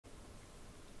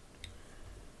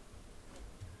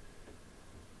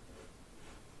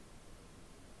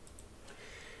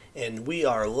And we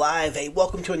are live. Hey,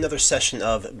 welcome to another session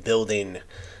of Building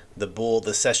the Bull.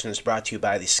 This session is brought to you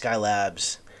by the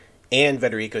Skylabs and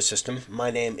Vendor Ecosystem. My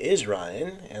name is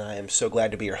Ryan, and I am so glad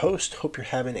to be your host. Hope you're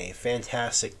having a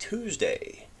fantastic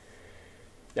Tuesday.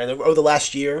 Now, over the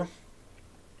last year,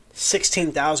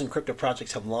 16,000 crypto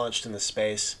projects have launched in this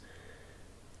space.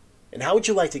 And how would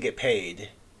you like to get paid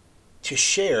to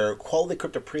share quality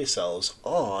crypto pre-sales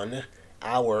on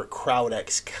our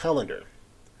CrowdX Calendar?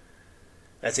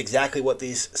 That's exactly what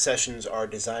these sessions are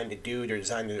designed to do. They're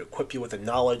designed to equip you with the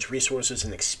knowledge, resources,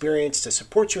 and experience to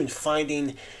support you in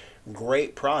finding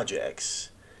great projects.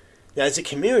 Now, as a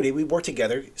community, we work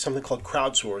together, something called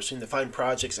crowdsourcing, to find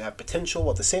projects that have potential.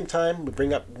 While at the same time, we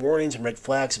bring up warnings and red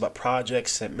flags about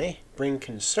projects that may bring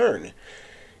concern.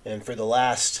 And for the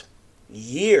last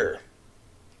year,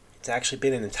 it's actually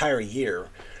been an entire year,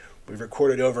 we've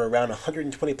recorded over around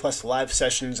 120 plus live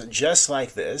sessions just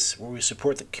like this, where we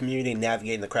support the community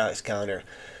navigating the CrowdX Calendar,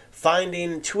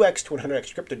 finding 2x to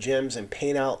 100x crypto gems, and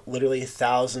paying out literally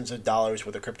thousands of dollars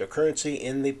worth of cryptocurrency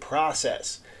in the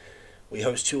process. We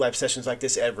host 2 live sessions like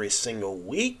this every single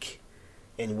week,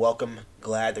 and welcome,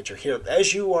 glad that you're here.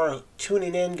 As you are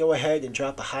tuning in, go ahead and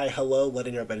drop a hi, hello,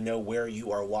 letting everybody know where you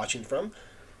are watching from.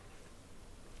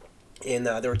 And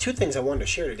there were 2 things I wanted to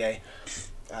share today.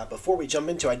 Before we jump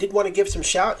into, I did want to give some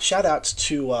shout outs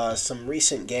to some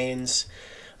recent gains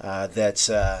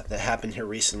that happened here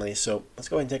recently. So let's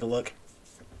go ahead and take a look.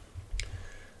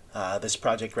 This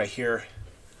project right here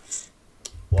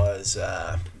was,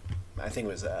 I think it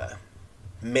was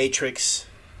Matrix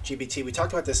GPT. We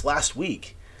talked about this last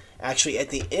week, actually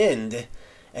at the end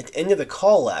of the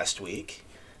call last week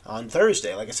on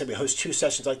Thursday. Like I said, we host 2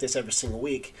 sessions like this every single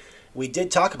week. We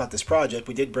did talk about this project.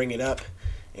 We did bring it up,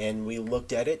 and we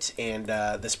looked at it, and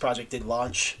this project did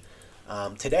launch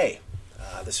today.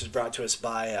 This was brought to us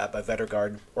by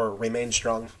VeterGuard, or Remain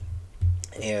Strong,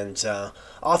 and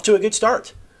off to a good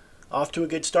start. Off to a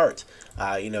good start.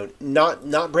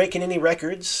 Not breaking any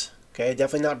records. Okay,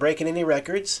 definitely not breaking any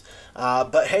records.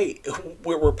 But hey,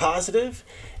 we're positive,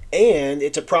 and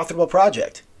it's a profitable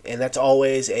project, and that's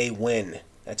always a win.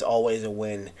 That's always a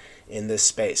win in this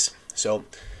space. So.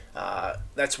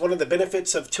 That's one of the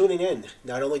benefits of tuning in.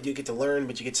 Not only do you get to learn,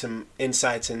 but you get some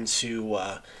insights into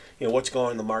what's going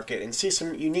on in the market and see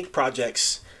some unique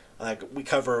projects. We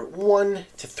cover 1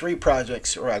 to 3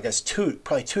 projects, or I guess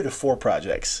probably 2 to 4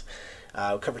 projects.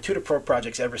 We cover 2 to 4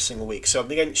 projects every single week. So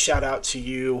again, shout out to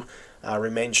you,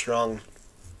 Remain Strong,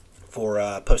 for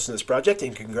posting this project,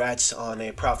 and congrats on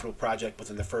a profitable project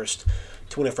within the first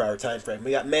 24-hour time frame.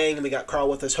 We got Mang and we got Carl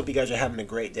with us. Hope you guys are having a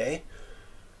great day.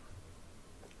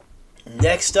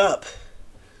 Next up,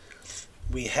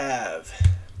 we have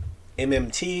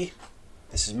MMT.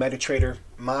 This is MetaTrader,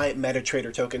 my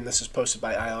MetaTrader token. This is posted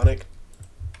by Ionic,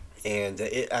 and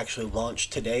it actually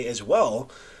launched today as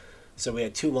well. So we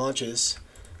had 2 launches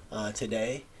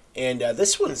today, and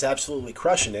this one is absolutely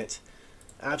crushing it.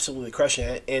 Absolutely crushing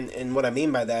it. And what I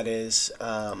mean by that is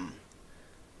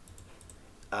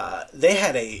they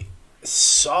had a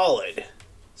solid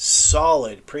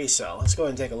pre-sale. Let's go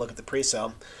ahead and take a look at the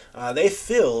pre-sale. They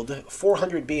filled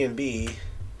 400 BNB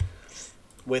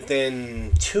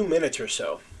within 2 minutes or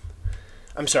so.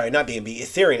 I'm sorry, not BNB,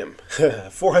 Ethereum.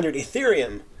 400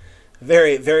 Ethereum.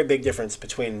 Very, very big difference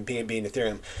between BNB and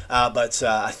Ethereum. But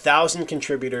 1,000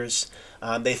 contributors.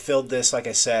 They filled this, like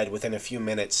I said, within a few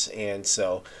minutes. And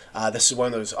so this is one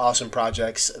of those awesome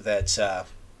projects that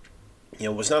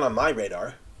was not on my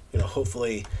radar.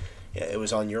 Hopefully it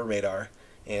was on your radar,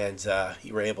 and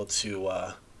you were able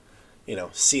to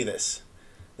see this.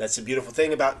 That's the beautiful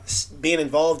thing about being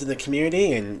involved in the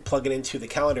community and plugging into the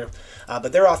calendar.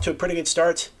 But they're off to a pretty good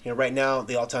start. Right now,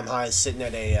 the all-time high is sitting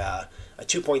at a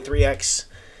 2.3x,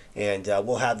 and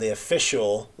we'll have the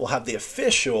official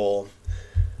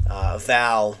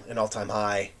val and all-time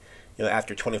high,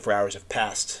 after 24 hours have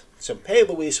passed. So hey,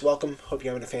 Luis, welcome. Hope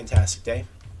you're having a fantastic day.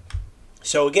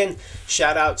 So again,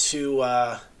 shout out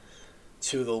to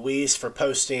Luis for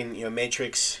posting,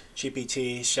 Matrix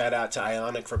GPT. Shout out to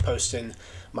Ionic for posting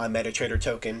my MetaTrader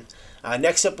token.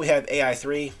 Next up, we have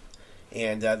AI3,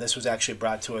 and this was actually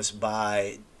brought to us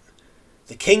by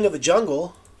the King of the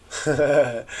Jungle,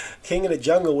 King of the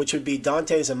Jungle, which would be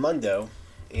Dante Zamundo.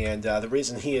 And the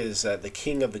reason he is the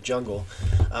King of the Jungle,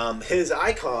 his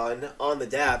icon on the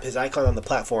dApp, his icon on the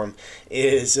platform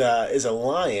is a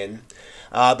lion,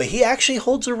 but he actually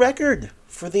holds a record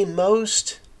for the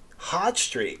most hot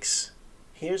streaks.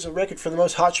 Here's a record for the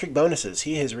most hot streak bonuses.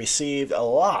 He has received a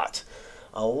lot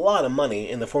of money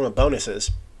in the form of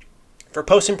bonuses for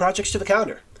posting projects to the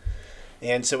calendar.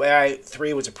 And so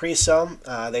AI3 was a pre-sale.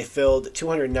 They filled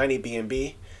 290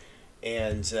 BNB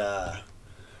And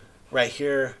right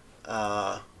here,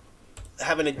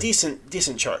 having a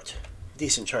decent chart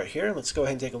here. Let's go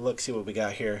ahead and take a look, see what we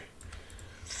got here.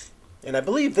 And I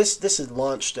believe this is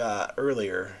launched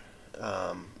earlier.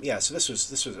 Yeah, so this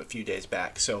was a few days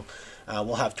back. So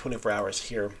we'll have 24 hours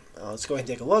here. Let's go ahead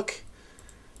and take a look,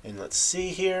 and let's see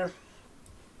here.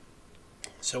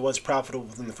 So it was profitable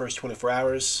within the first 24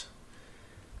 hours.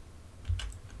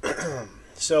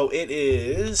 So it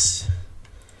is,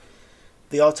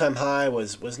 the all-time high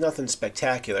was nothing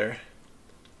spectacular.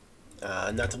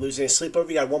 Not to lose any sleep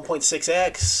over, you got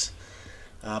 1.6x.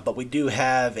 But we do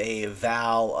have a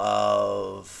val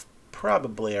of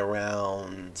probably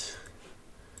around,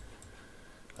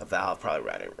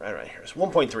 right here. It's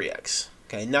 1.3x.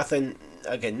 Okay,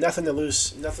 nothing to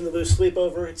lose sleep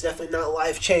over. It's definitely not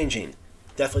life-changing.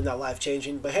 Definitely not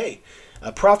life-changing, but hey,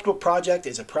 a profitable project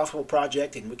is a profitable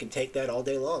project, and we can take that all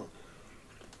day long.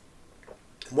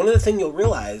 One of the things you'll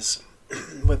realize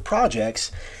with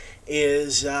projects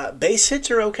is base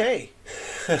hits are okay.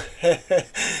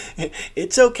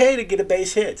 It's okay to get a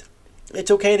base hit.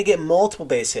 It's okay to get multiple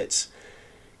base hits.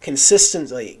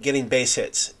 Consistently getting base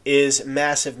hits is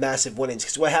massive winnings.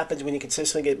 Because what happens when you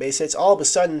consistently get base hits? All of a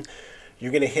sudden,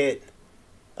 you're going to hit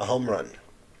a home run.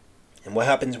 And what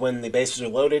happens when the bases are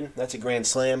loaded? That's a grand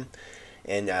slam.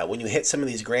 And when you hit some of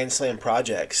these grand slam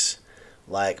projects,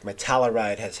 like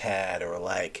Metalluride has had, or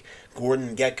like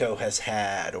Gordon Gekko has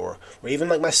had, or even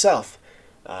like myself,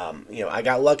 I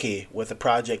got lucky with a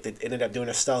project that ended up doing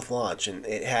a stealth launch, and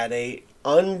it had a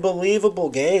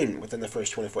unbelievable gain within the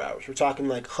first 24 hours. We're talking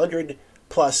like 100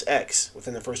 plus X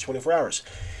within the first 24 hours.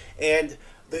 And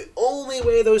the only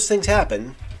way those things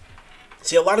happen,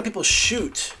 see, a lot of people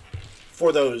shoot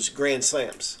for those grand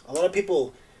slams. A lot of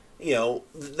people,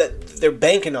 that they're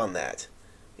banking on that.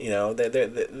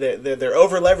 They're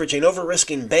over leveraging, over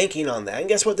risking, banking on that. And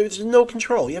guess what? There's no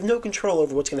control. You have no control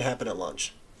over what's going to happen at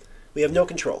launch. We have no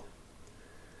control.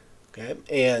 Okay,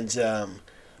 and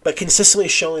but consistently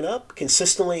showing up,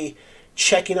 consistently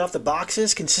checking off the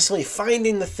boxes, consistently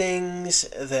finding the things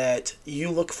that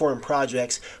you look for in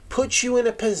projects, puts you in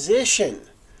a position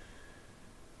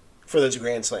for those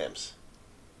grand slams.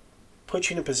 Puts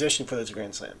you in a position for those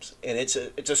grand slams, and it's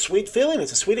a sweet feeling.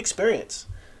 It's a sweet experience.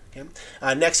 Okay.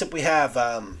 Next up, we have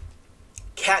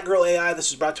Catgirl AI. This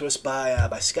was brought to us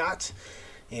by Scott,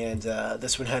 and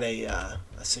this one had a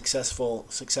successful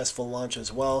launch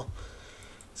as well.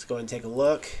 Let's go ahead and take a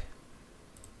look.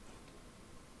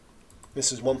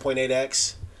 This is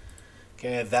 1.8x.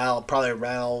 Okay, val probably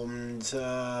around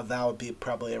val would be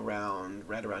probably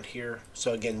right around here.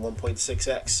 So again,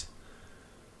 1.6x.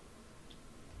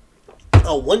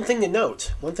 Oh, one thing to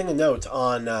note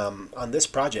on this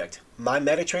project, my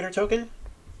MetaTrader token.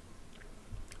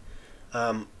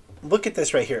 Look at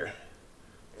this right here,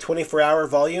 24-hour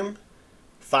volume,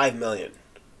 5 million.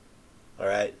 All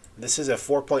right, this is a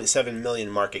 4.7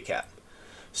 million market cap.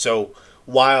 So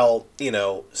while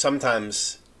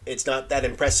sometimes it's not that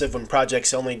impressive when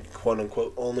projects only quote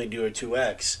unquote only do a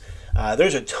 2x,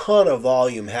 there's a ton of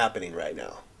volume happening right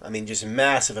now. I mean, just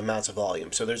massive amounts of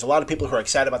volume. So there's a lot of people who are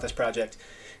excited about this project,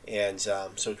 and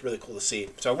so it's really cool to see.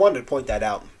 So I wanted to point that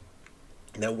out.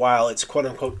 Now, while it's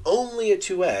quote-unquote only a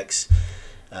 2x,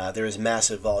 there is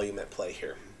massive volume at play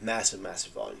here. Massive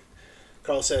volume.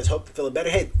 Carl says, hope you're feeling better.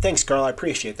 Hey, thanks, Carl. I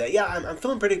appreciate that. Yeah, I'm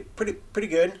feeling pretty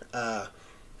good.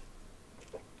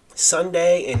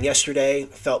 Sunday and yesterday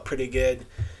felt pretty good.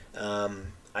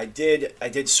 I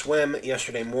did swim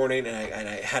yesterday morning, and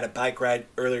I had a bike ride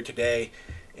earlier today.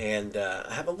 And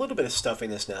I have a little bit of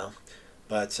stuffiness now,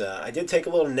 but I did take a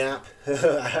little nap.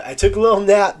 I took a little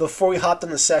nap before we hopped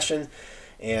on the session,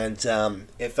 and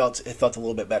it felt a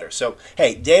little bit better. So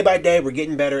hey, day by day we're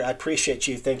getting better. I appreciate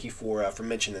you. Thank you for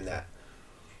mentioning that.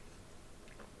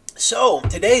 So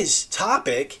today's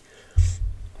topic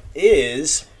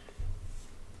is,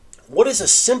 what is a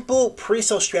simple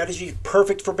pre-sale strategy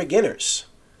perfect for beginners?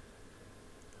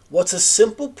 What's a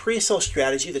simple pre-sale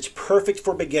strategy that's perfect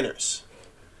for beginners?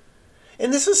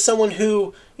 And this is someone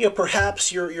who,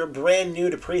 perhaps you're brand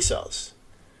new to pre-sales.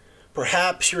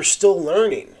 Perhaps you're still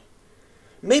learning.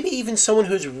 Maybe even someone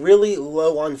who's really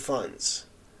low on funds.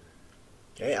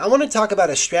 Okay, I want to talk about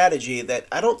a strategy that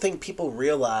I don't think people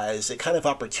realize, the kind of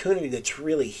opportunity that's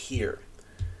really here.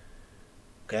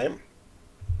 Okay?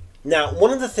 Now,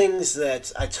 one of the things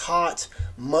that I taught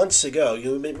months ago,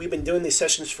 we've been doing these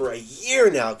sessions for a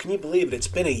year now. Can you believe it? It's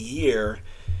been a year.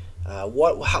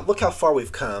 Look how far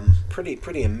we've come.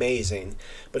 Pretty amazing.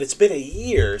 But it's been a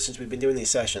year since we've been doing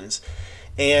these sessions.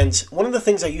 And one of the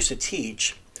things I used to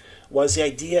teach was the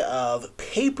idea of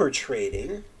paper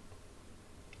trading.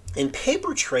 And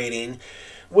paper trading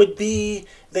would be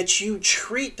that you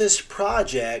treat this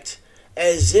project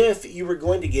as if you were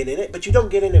going to get in it, but you don't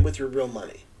get in it with your real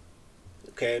money.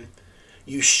 Okay?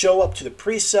 You show up to the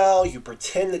pre-sale, you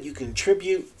pretend that you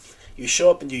contribute, you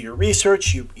show up and do your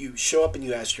research, you show up and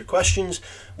you ask your questions.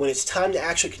 When it's time to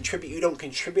actually contribute, you don't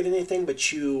contribute anything,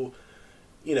 but you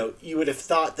would have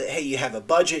thought that, hey, you have a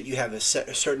budget, you have a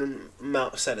certain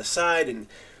amount set aside, and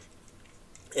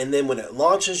then when it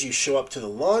launches, you show up to the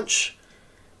launch,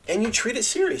 and you treat it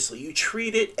seriously. You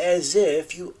treat it as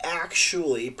if you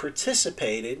actually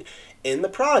participated in the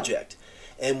project.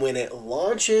 And when it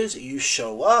launches, you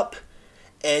show up,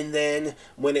 and then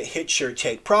when it hits your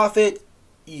take profit,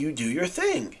 you do your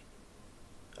thing.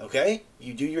 Okay?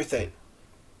 You do your thing.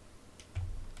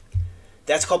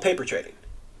 That's called paper trading.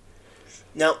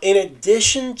 Now, in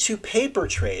addition to paper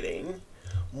trading,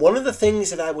 one of the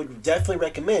things that I would definitely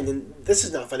recommend, and this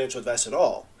is not financial advice at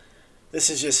all, this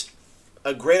is just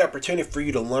a great opportunity for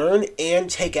you to learn and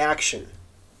take action.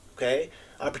 Okay?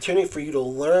 Opportunity for you to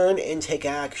learn and take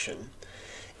action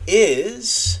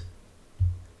is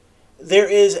there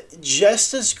is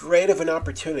just as great of an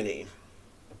opportunity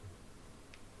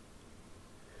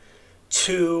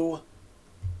to,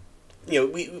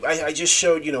 I just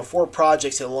showed, 4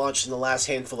 projects that launched in the last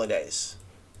handful of days.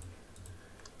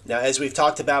 Now, as we've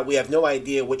talked about, we have no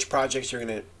idea which projects are going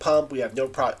to pump. We have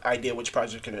no idea which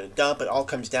projects are going to dump. It all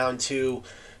comes down to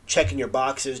checking your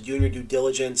boxes, doing your due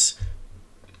diligence,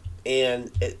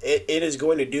 and it is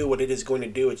going to do what it is going to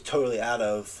do. It's totally out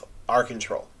of our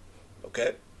control.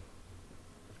 Okay?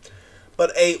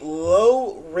 But a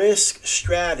low-risk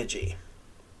strategy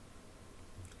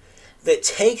that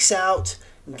takes out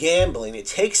gambling, it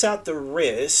takes out the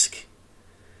risk,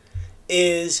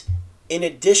 is, in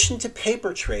addition to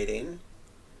paper trading,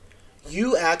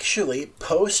 you actually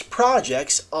post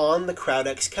projects on the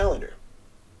CrowdX Calendar.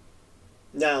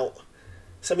 Now,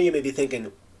 some of you may be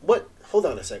thinking, what? Hold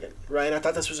on a second, Ryan, I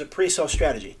thought this was a pre-sale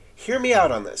strategy. Hear me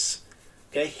out on this.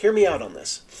 Okay, hear me out on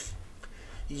this.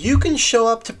 You can show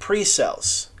up to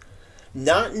pre-sales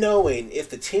not knowing if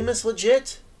the team is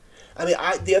legit. I mean,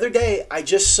 the other day I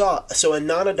just saw, so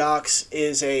Anondocs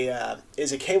is a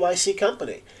KYC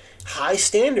company. High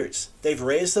standards. They've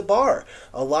raised the bar.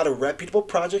 A lot of reputable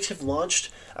projects have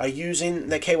launched using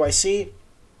the KYC.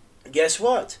 Guess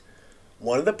what?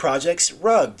 One of the projects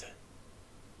rugged.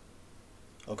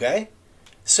 Okay?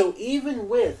 So even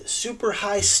with super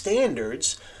high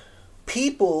standards,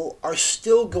 people are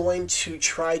still going to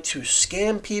try to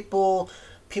scam people.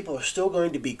 People are still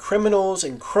going to be criminals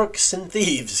and crooks and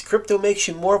thieves. Crypto makes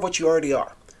you more of what you already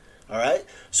are. All right?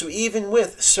 So even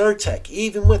with Surtech,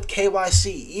 even with KYC,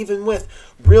 even with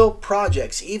real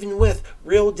projects, even with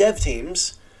real dev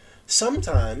teams,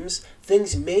 sometimes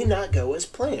things may not go as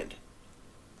planned.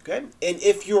 Okay? And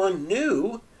if you're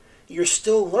new, you're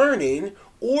still learning,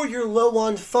 or you're low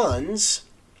on funds,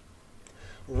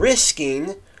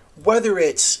 risking, whether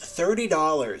it's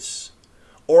 $30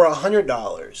 or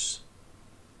 $100,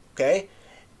 okay?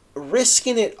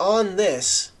 Risking it on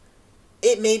this,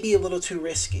 it may be a little too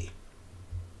risky.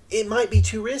 It might be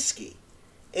too risky.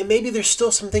 And maybe there's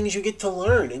still some things you get to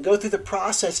learn and go through the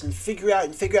process and figure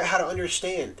out how to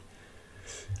understand.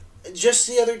 Just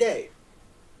the other day,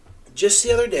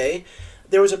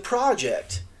 there was a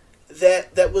project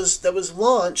that was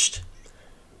launched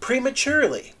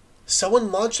prematurely.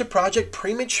 Someone launched a project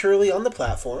prematurely on the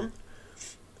platform,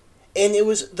 and it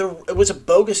was a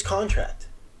bogus contract.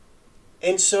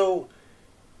 And so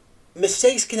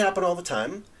mistakes can happen all the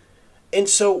time. And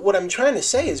so what I'm trying to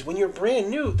say is, when you're brand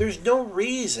new, there's no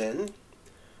reason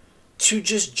to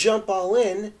just jump all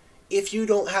in if you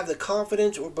don't have the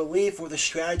confidence or belief or the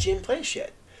strategy in place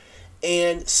yet.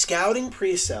 And scouting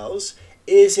pre-sales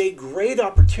is a great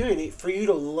opportunity for you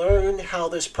to learn how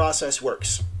this process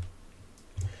works.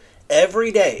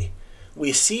 Every day,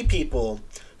 we see people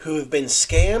who have been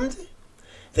scammed.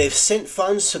 They've sent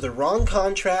funds to the wrong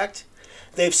contract.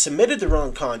 They've submitted the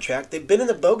wrong contract. They've been in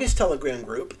the bogus Telegram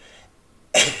group.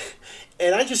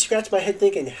 And I just scratched my head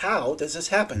thinking, how does this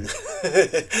happen?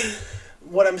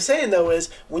 What I'm saying, though, is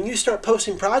when you start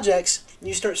posting projects,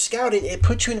 you start scouting, it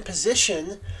puts you in a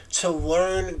position to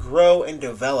learn, grow, and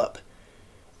develop.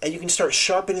 And you can start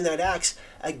sharpening that axe.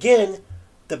 Again,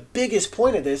 the biggest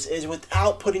point of this is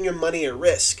without putting your money at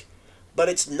risk. But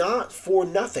it's not for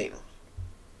nothing.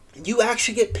 You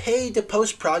actually get paid to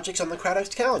post projects on the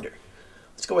CrowdX Calendar.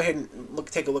 Let's go ahead and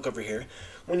take a look over here.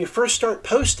 When you first start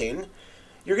posting,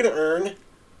 you're going to earn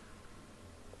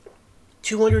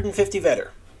 250 Vetter,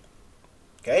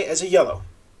 okay, as a yellow.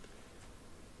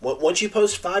 Once you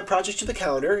post 5 projects to the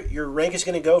calendar, your rank is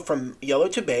going to go from yellow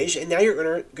to beige, and now you're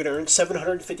going to earn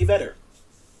 750 Vetter.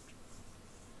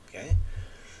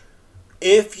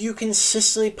 If you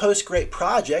consistently post great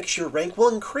projects, your rank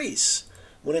will increase.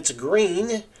 When it's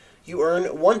green, you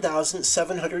earn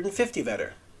 1,750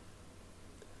 Vetter.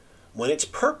 When it's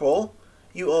purple,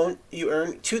 you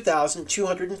earn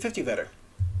 2,250 Vetter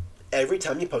every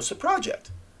time you post a project.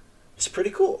 It's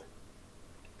pretty cool.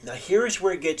 Now here's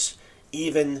where it gets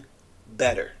even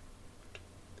better.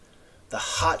 The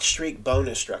hot streak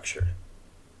bonus structure.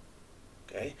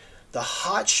 Okay? The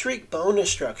hot streak bonus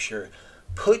structure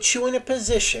puts you in a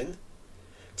position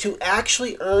to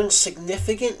actually earn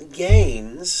significant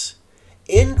gains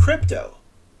in crypto,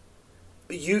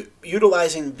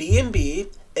 utilizing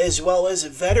BNB as well as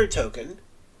Vetter token.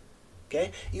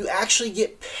 Okay? You actually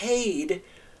get paid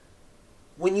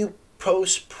when you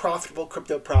post profitable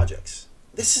crypto projects.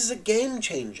 This is a game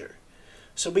changer.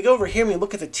 So we go over here and we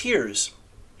look at the tiers,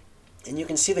 and you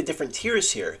can see the different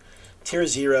tiers here. Tier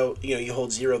 0, you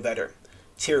hold 0 Vetter.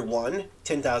 Tier 1,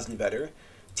 10,000 Vetter.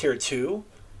 Tier 2,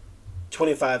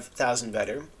 25,000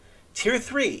 Vetter. Tier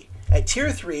 3. At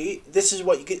Tier 3, this is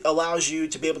what allows you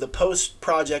to be able to post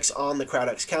projects on the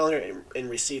CrowdX Calendar and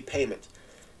receive payment.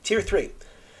 Tier 3.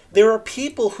 There are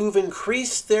people who've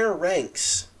increased their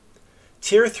ranks.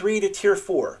 Tier 3 to Tier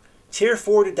 4. Tier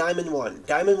 4 to Diamond 1.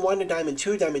 Diamond 1 to Diamond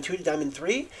 2. Diamond 2 to Diamond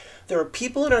 3. There are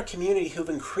people in our community who've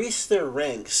increased their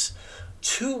ranks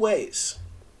two ways.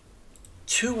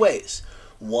 Two ways.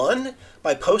 One,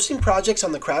 by posting projects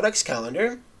on the CrowdX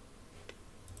Calendar.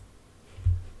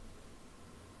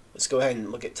 Let's go ahead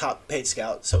and look at top paid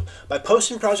scout. So by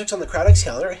posting projects on the CrowdX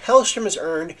Calendar, Hellstrom has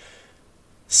earned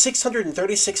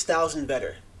 636,000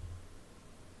 Vetter.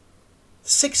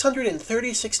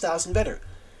 636,000 Vetter.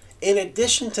 In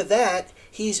addition to that,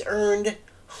 he's earned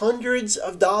hundreds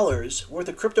of dollars worth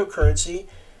of cryptocurrency,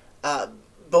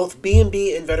 both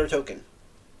BNB and Vetter token.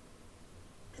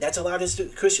 That's allowed us to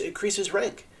increase his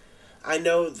rank. I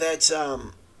know that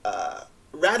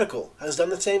Radical has done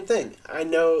the same thing. I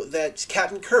know that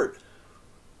Captain Kurt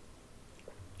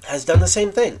has done the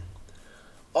same thing.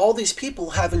 All these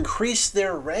people have increased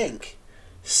their rank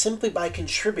simply by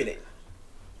contributing.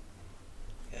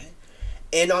 Okay?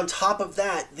 And on top of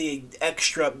that, the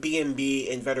extra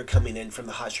BNB and Vetter coming in from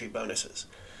the hot streak bonuses.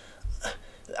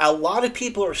 A lot of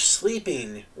people are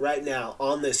sleeping right now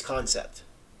on this concept.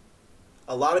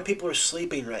 A lot of people are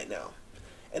sleeping right now.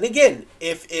 And again,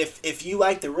 if you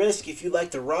like the risk, if you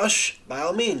like the rush, by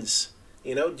all means,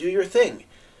 do your thing.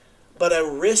 But a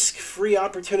risk-free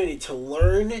opportunity to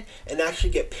learn and actually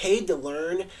get paid to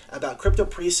learn about crypto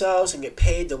pre-sales and get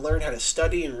paid to learn how to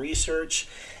study and research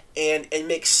and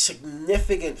make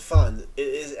significant fun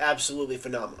is absolutely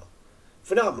phenomenal.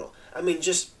 Phenomenal. I mean,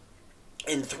 just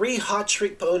in 3 hot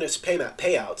streak bonus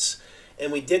payouts,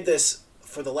 and we did this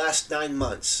for the last 9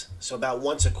 months, so about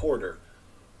once a quarter,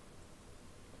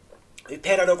 we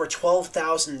paid out over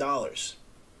 $12,000.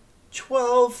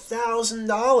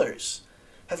 $12,000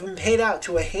 have been paid out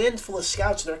to a handful of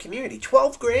scouts in our community.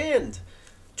 12 grand.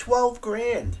 12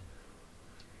 grand.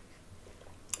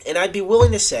 And I'd be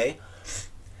willing to say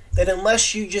that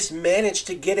unless you just managed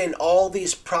to get in all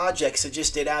these projects that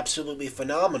just did absolutely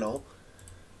phenomenal,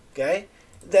 okay,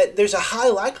 that there's a high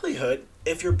likelihood,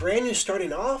 if you're brand new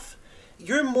starting off,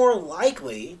 you're more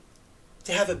likely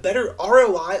to have a better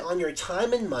ROI on your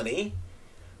time and money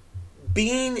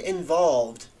being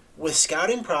involved with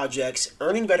scouting projects,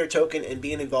 earning Vetter token, and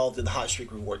being involved in the hot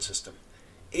streak reward system.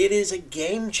 It is a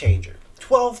game changer.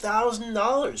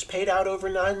 $12,000 paid out over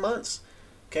 9 months.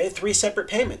 Okay, 3 separate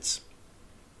payments.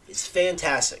 It's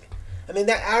fantastic. I mean,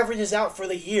 that averages out for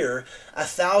the year,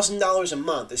 $1,000 a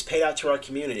month is paid out to our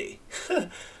community.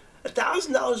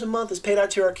 $1,000 a month is paid out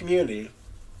to our community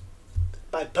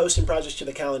by posting projects to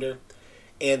the calendar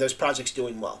and those projects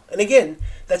doing well. And again,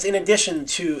 that's in addition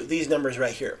to these numbers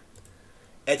right here.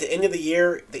 At the end of the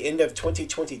year, the end of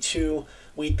 2022,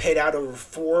 we paid out over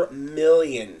 4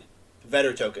 million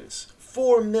Vetter tokens.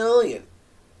 4 million.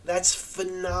 That's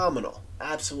phenomenal.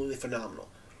 Absolutely phenomenal.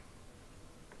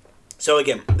 So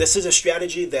again, this is a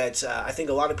strategy that I think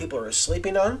a lot of people are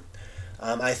sleeping on.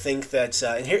 I think that,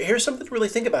 and here's something to really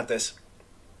think about this.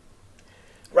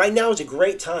 Right now is a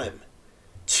great time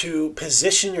to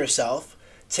position yourself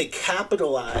to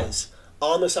capitalize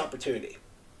on this opportunity.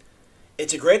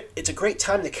 It's a great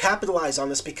time to capitalize on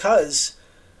this because,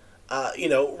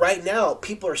 right now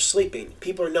people are sleeping.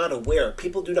 People are not aware.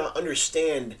 People do not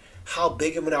understand how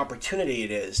big of an opportunity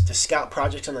it is to scout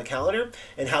projects on the calendar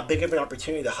and how big of an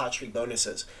opportunity the hot streak bonus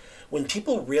is. When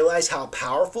people realize how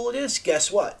powerful it is,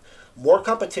 guess what? More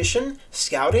competition,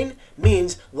 scouting,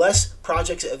 means less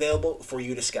projects available for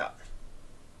you to scout.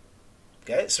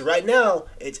 Okay, so right now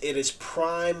it is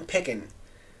prime picking.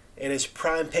 and it's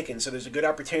prime picking. So there's a good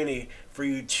opportunity for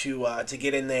you to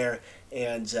get in there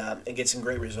and get some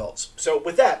great results. So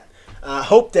with that,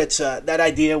 hope that that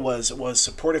idea was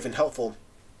supportive and helpful.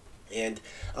 And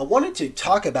I wanted to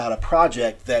talk about a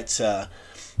project that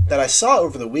I saw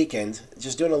over the weekend,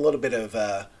 just doing a little bit of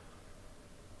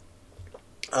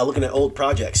looking at old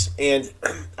projects. And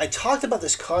I talked about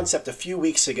this concept a few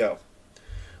weeks ago.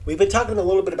 We've been talking a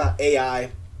little bit about AI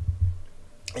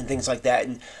and things like that.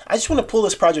 And I just want to pull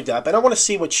this project up, and I want to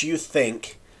see what you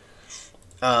think,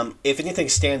 if anything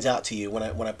stands out to you when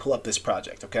I pull up this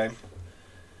project, okay?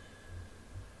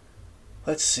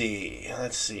 Let's see.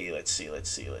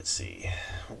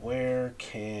 Where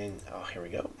can... Oh, here we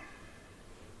go.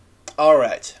 All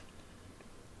right.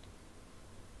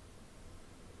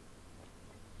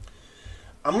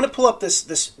 I'm going to pull up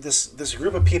this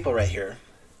group of people right here.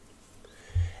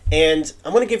 And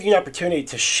I'm going to give you an opportunity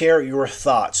to share your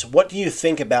thoughts. What do you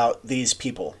think about these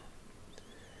people?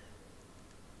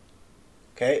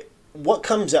 Okay? What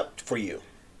comes up for you?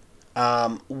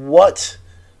 What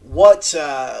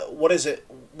does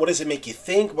it make you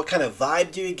think? What kind of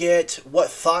vibe do you get? What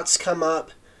thoughts come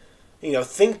up? You know,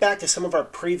 think back to some of our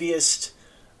previous,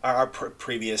 I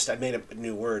made a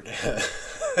new word.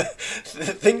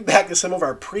 Think back to some of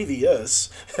our previous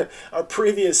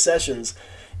sessions,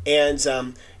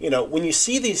 and you know, when you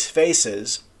see these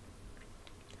faces,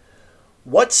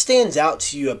 what stands out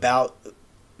to you about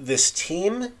this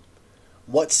team?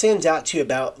 What stands out to you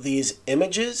about these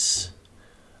images?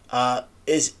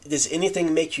 Does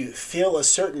anything make you feel a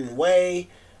certain way?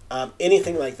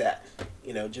 Anything like that?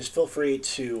 You know, just feel free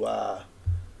to go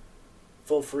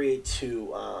through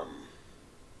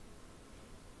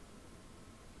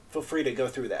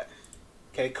that.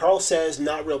 Okay, Carl says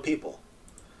not real people.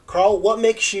 Carl, what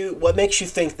makes you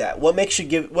think that? What makes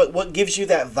you what gives you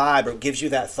that vibe or gives you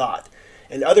that thought?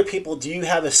 And other people, do you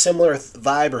have a similar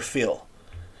vibe or feel?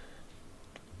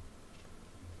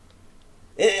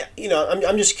 You know,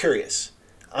 I'm just curious.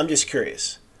 I'm just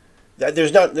curious.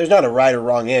 There's not a right or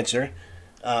wrong answer.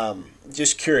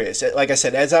 Just curious. Like I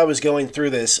said, as I was going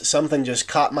through this, something just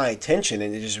caught my attention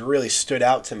and it just really stood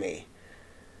out to me.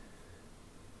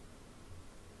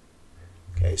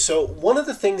 Okay, so one of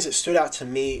the things that stood out to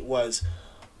me was,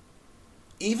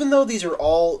 even though these are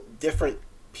all different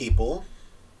people,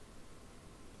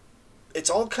 it's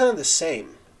all kind of the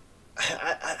same.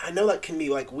 I know that can be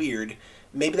like weird.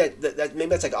 Maybe maybe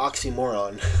that's like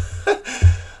oxymoron.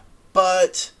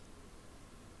 But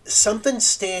something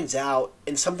stands out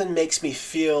and something makes me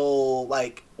feel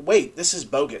like, wait, this is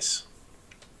bogus.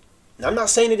 And I'm not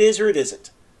saying it is or it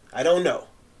isn't. I don't know.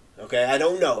 Okay? I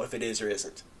don't know if it is or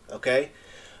isn't. Okay?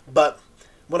 But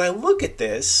when I look at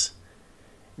this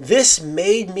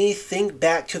made me think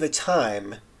back to the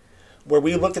time where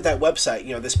we looked at that website,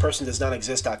 you know,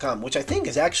 thispersondoesnotexist.com, which I think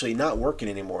is actually not working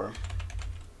anymore.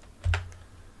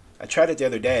 I tried it the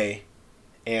other day,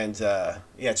 and yeah,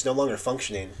 it's no longer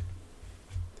functioning.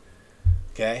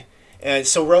 Okay? And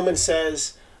so Roman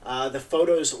says, the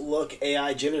photos look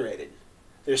AI generated.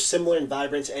 They're similar in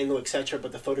vibrance, angle, etc.,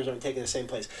 but the photos aren't taken in the same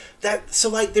place. So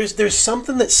like there's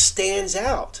something that stands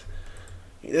out.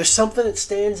 There's something that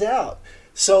stands out.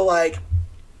 So like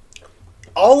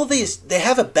all of these, they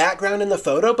have a background in the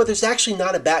photo, but there's actually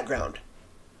not a background.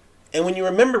 And when you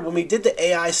remember when we did the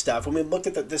AI stuff, when we looked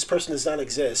at this person does not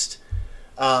exist,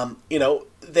 you know,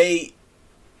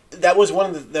 that was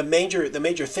one of the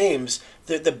major themes.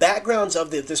 The backgrounds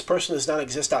of this person does not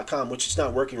exist.com, which is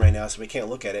not working right now, so we can't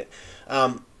look at it.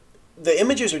 The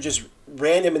images are just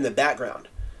random in the background,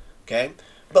 okay?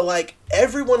 But like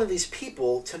every one of these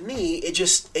people, to me, it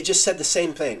just said the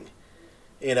same thing,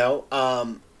 you know,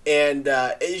 and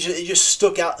it just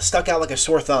stuck out like a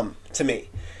sore thumb to me,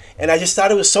 and I just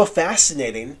thought it was so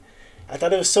fascinating.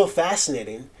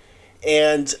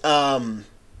 And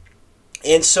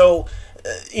so.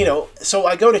 You know, so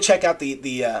I go to check out the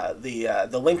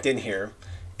LinkedIn here,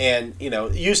 and you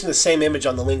know, using the same image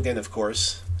on the LinkedIn, of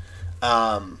course.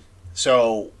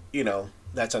 So you know,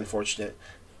 that's unfortunate,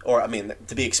 or I mean,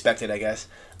 to be expected, I guess.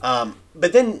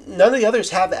 But then none of the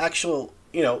others have actual.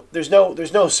 You know, there's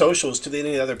no socials to any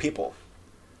of the other people,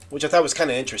 which I thought was kind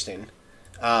of interesting.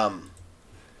 You know,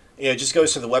 it just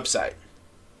goes to the website.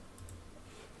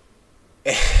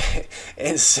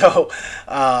 And so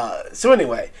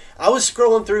anyway, I was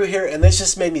scrolling through here, and this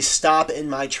just made me stop in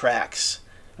my tracks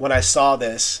when I saw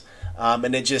this.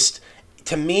 And it just,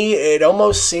 to me, it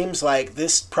almost seems like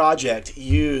this project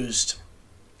used,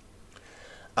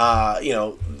 you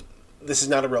know, this is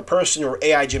not a real person or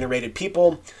AI generated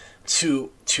people to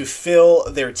fill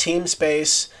their team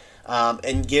space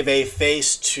and give a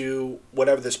face to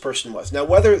whatever this person was. Now,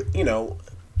 whether, you know,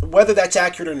 whether that's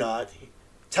accurate or not,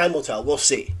 time will tell. We'll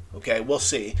see. Okay, we'll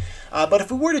see. But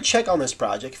if we were to check on this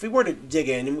project, if we were to dig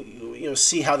in and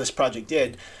see how this project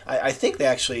did, I think they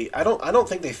actually. I don't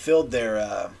think they filled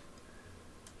their.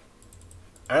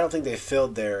 I don't think they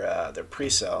filled their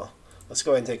pre-sale. Let's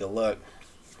go ahead and take a look.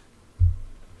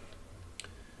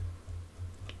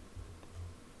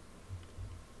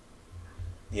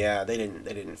 Yeah, they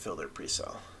didn't fill their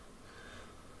pre-sale,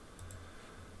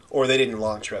 or they didn't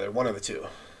launch, rather, one of the two.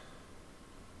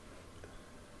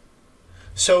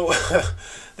 So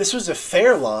this was a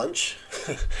fair launch,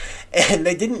 and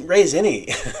they didn't raise any.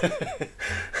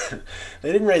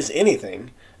 They didn't raise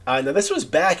anything. Now this was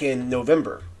back in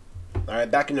November. All right,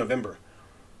 back in November.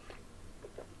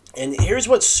 And here's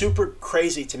what's super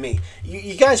crazy to me.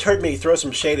 You guys heard me throw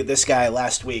some shade at this guy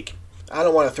last week. I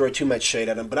don't want to throw too much shade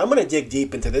at him, but I'm going to dig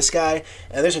deep into this guy.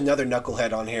 And there's another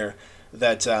knucklehead on here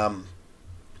that, over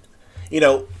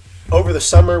the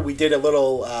summer we did a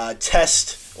little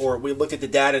test, or we looked at the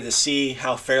data to see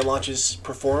how fair launches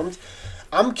performed.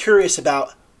 I'm curious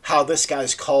about how this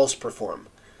guy's calls perform.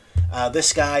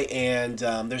 This guy and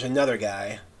there's another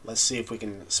guy. Let's see if we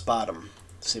can spot him.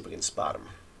 See if we can spot him.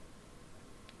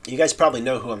 You guys probably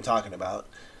know who I'm talking about.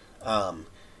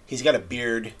 He's got a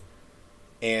beard,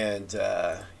 and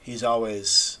he's all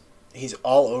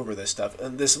over this stuff.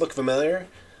 And this look familiar?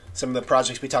 Some of the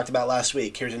projects we talked about last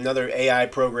week. Here's another AI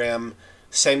program,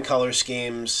 same color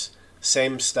schemes,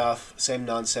 same stuff, same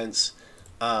nonsense.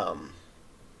 Our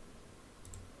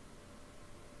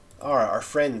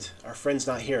friend's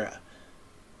not here.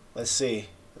 Let's see.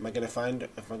 Am I gonna find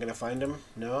him?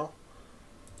 No.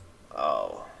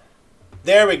 Oh,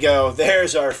 there we go.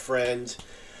 There's our friend.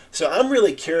 So I'm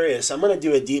really curious. I'm gonna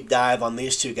do a deep dive on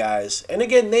these two guys. And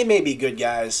again, they may be good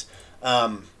guys.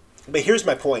 But here's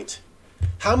my point.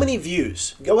 How many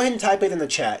views? Go ahead and type it in the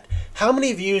chat. How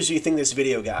many views do you think this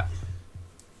video got?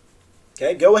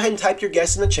 Okay, go ahead and type your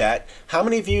guess in the chat. How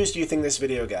many views do you think this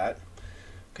video got?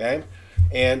 Okay,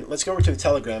 and let's go over to the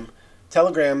Telegram.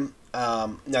 Telegram.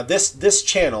 Now this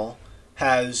channel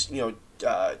has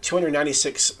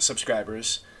 296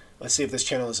 subscribers. Let's see if this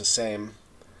channel is the same.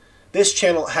 This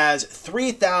channel has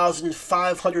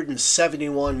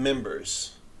 3,571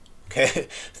 members. Okay,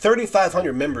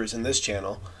 3,500 members in this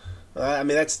channel. I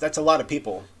mean that's a lot of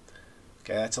people.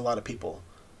 Okay, that's a lot of people.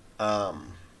 I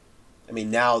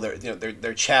mean now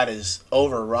their chat is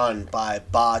overrun by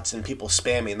bots and people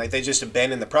spamming. Like they just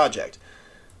abandoned the project.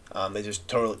 They just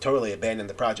totally abandoned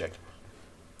the project.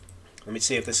 Let me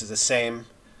see if this is the same.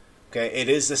 Okay, it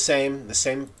is the same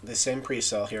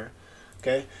pre-sale here.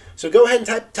 Okay, so go ahead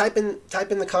and type in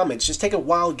the comments. Just take a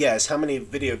wild guess how many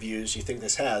video views you think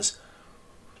this has.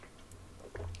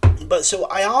 But so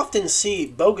I often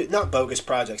see not bogus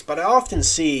projects, but I often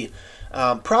see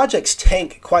projects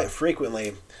tank quite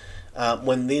frequently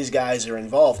when these guys are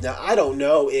involved. Now I don't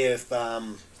know if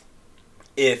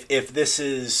this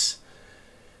is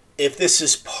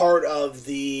part of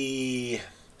the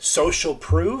social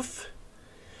proof.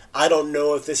 I don't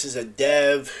know if this is a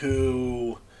dev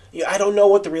who, I don't know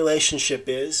what the relationship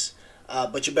is,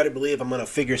 but you better believe I'm gonna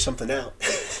figure something out.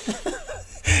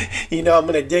 I'm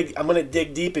gonna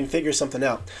dig deep and figure something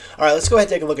out. All right, let's go ahead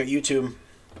and take a look at YouTube.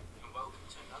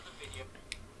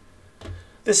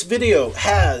 This video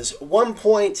has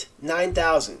 1.9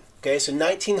 thousand. Okay, so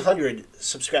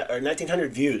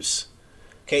 1,900 views.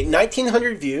 Okay,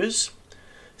 1,900 views,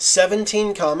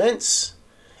 17 comments,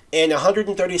 and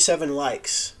 137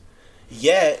 likes.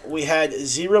 Yet we had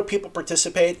 0 people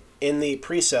participate in the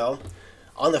pre-sale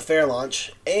on the fair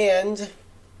launch, and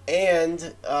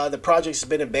the project's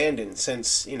been abandoned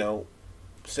since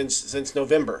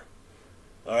November.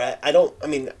 All right, I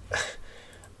mean,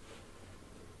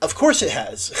 of course it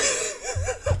has.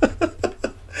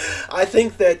 I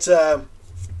think that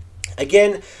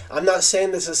again, I'm not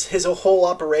saying his whole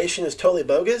operation is totally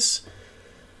bogus.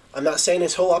 I'm not saying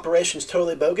his whole operation is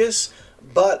totally bogus,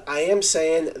 but I am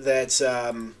saying that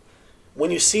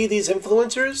when you see these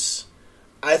influencers,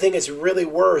 I think it's really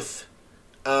worth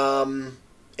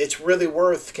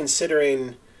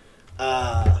considering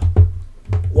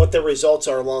what the results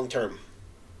are long term.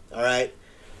 All right,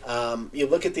 you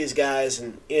look at these guys,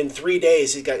 and in 3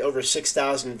 days he's got over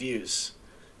 6,000 views,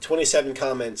 27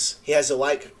 comments. He has the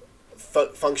like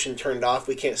function turned off.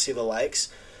 We can't see the likes.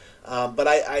 But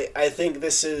I think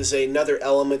this is another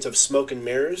element of smoke and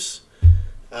mirrors.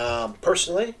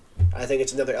 Personally, I think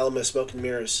it's another element of smoke and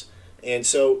mirrors. And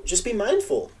so just be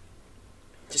mindful.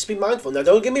 Just be mindful. Now,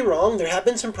 don't get me wrong. There have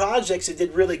been some projects that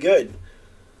did really good.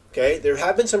 Okay? There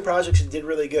have been some projects that did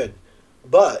really good.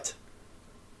 But,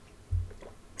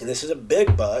 and this is a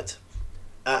big but,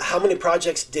 how many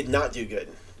projects did not do good?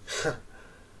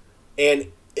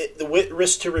 And the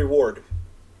risk to reward.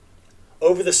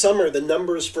 Over the summer, the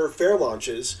numbers for fair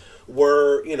launches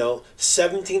were,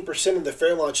 17% of the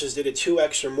fair launches did a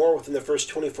 2x or more within the first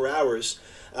 24 hours.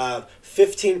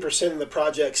 15% of the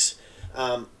projects,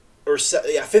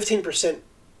 15%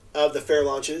 of the fair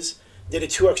launches did a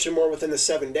 2x or more within the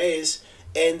 7 days.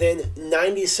 And then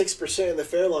 96% of the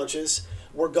fair launches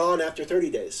were gone after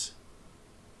 30 days.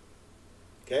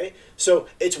 Okay? So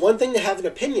it's one thing to have an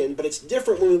opinion, but it's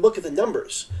different when we look at the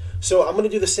numbers. So I'm going to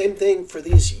do the same thing for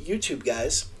these YouTube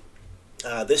guys,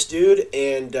 this dude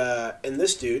and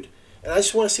this dude, and I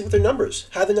just want to see what their numbers,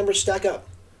 how the numbers stack up.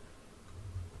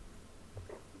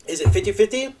 Is it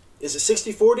 50-50? Is it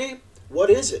 60-40?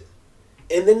 What is it?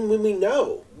 And then when we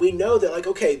know that, like,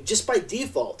 okay, just by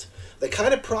default, the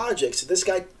kind of projects that this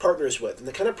guy partners with and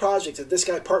the kind of projects that this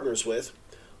guy partners with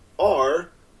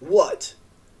are what?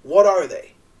 What are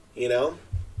they?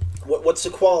 What's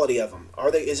the quality of them?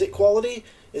 Is it quality?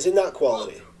 Is it not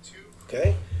quality?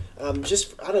 Okay. I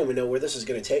don't even know where this is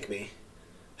going to take me.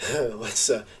 You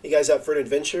guys up for an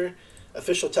adventure?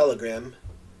 Official Telegram.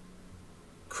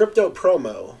 Crypto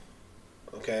promo.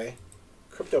 Okay.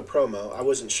 Crypto promo. I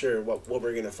wasn't sure what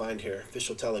we're going to find here.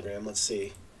 Official Telegram. Let's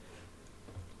see.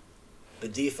 The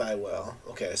DeFi well.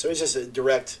 Okay. So it's just a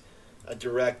direct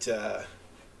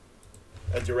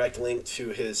link to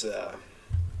his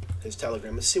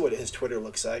Telegram. Let's see what his Twitter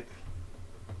looks like.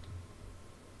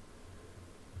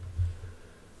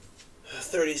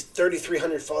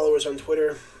 3,300 followers on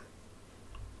Twitter.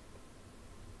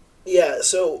 Yeah,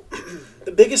 so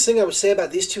the biggest thing I would say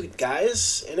about these two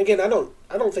guys, and again, I don't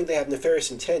think they have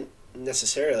nefarious intent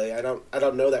necessarily. I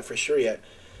don't know that for sure yet.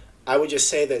 I would just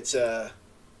say that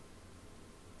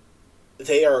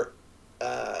they are.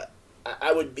 I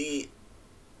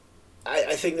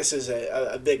think this is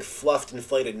a big fluffed,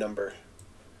 inflated number.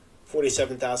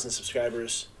 47,000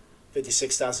 subscribers,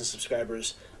 56,000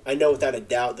 subscribers. I know without a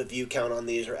doubt the view count on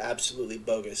these are absolutely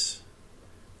bogus.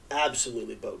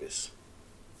 Absolutely bogus.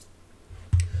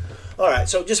 All right,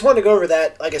 so just wanted to go over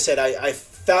that. Like I said, I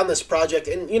found this project,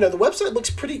 and the website looks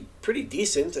pretty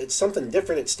decent. It's something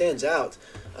different. It stands out.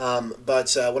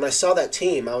 But when I saw that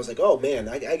team, I was like, oh man,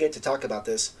 I get to talk about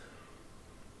this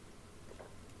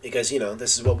because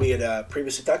this is what we had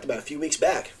previously talked about a few weeks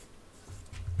back.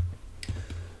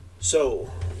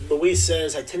 So Louise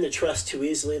says, I tend to trust too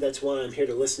easily. That's why I'm here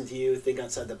to listen to you, think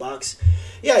outside the box.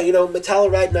 Yeah,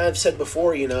 Metallaride and I have said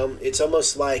before, it's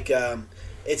almost like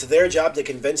it's their job to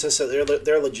convince us that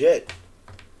they're legit.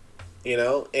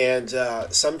 And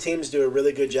some teams do a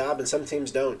really good job and some teams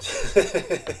don't.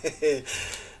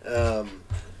 Yeah,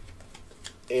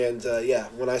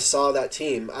 when I saw that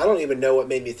team, I don't even know what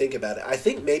made me think about it. I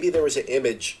think maybe there was an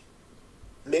image.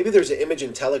 Maybe there's an image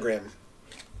in Telegram.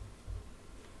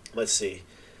 Let's see.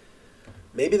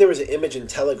 Maybe there was an image in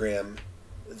Telegram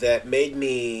that made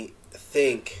me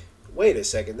think, wait a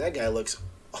second, that guy looks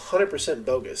 100%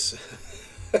 bogus.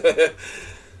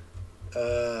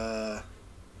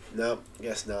 No,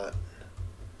 guess not.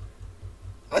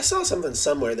 I saw something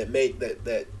somewhere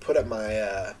that put up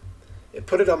my it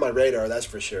put it on my radar, that's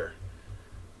for sure.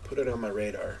 Put it on my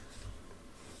radar.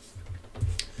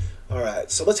 All right,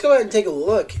 so let's go ahead and take a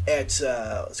look at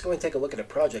a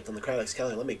project on the CrowdX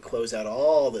Calendar. Let me close out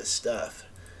all this stuff.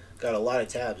 Got a lot of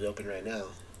tabs open right now.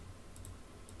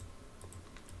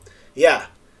 Yeah,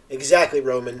 exactly,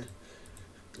 Roman.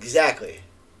 Exactly.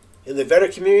 In the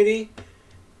veteran community,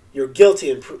 you're guilty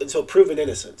until proven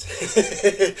innocent.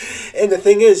 And the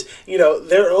thing is,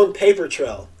 their own paper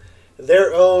trail,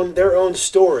 their own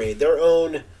story, their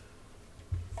own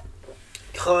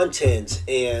content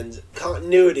and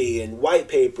continuity and white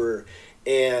paper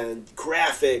and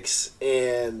graphics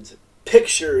and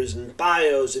pictures and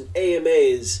bios and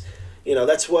AMAs,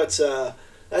 that's what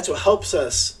helps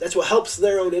us. That's what helps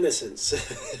their own innocence.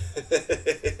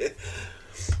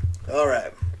 All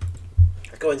right,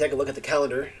 go and take a look at the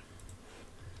calendar.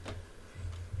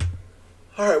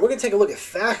 All right, we're gonna take a look at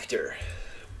Factor.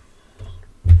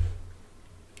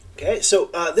 Okay, so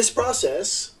this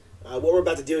process. What we're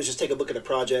about to do is just take a look at a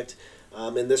project,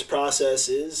 and this process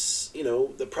is,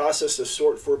 the process to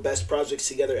sort for best projects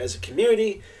together as a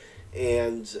community,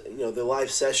 and, the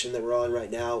live session that we're on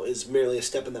right now is merely a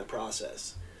step in that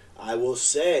process. I will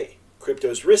say, crypto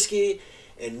is risky,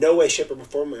 and no way, shape, or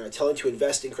form am I telling you to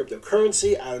invest in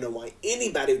cryptocurrency. I don't know why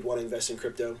anybody would want to invest in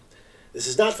crypto. This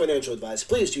is not financial advice.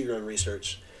 Please do your own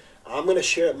research. I'm going to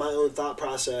share my own thought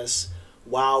process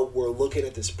while we're looking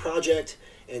at this project.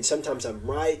 And sometimes I'm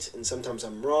right, and sometimes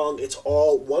I'm wrong. It's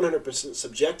all 100%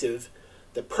 subjective.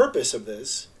 The purpose of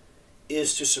this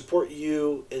is to support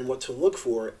you in what to look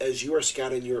for as you are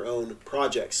scouting your own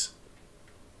projects.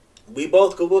 We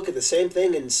both go look at the same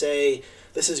thing and say,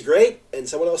 this is great, and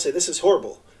someone else say, this is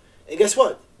horrible. And guess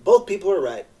what? Both people are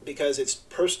right, because it's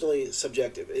personally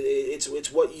subjective.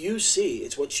 It's what you see.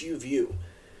 It's what you view.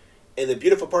 And the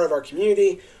beautiful part of our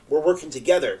community, we're working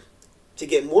together to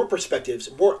get more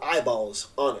perspectives, more eyeballs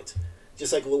on it.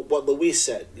 Just like what Louise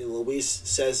said. Louise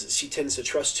says she tends to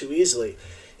trust too easily.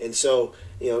 And so,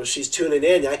 she's tuning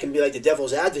in. I can be like the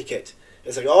devil's advocate.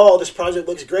 It's like, oh, this project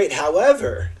looks great.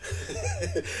 However,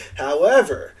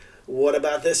 what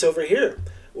about this over here?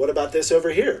 What about this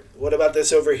over here? What about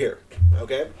this over here?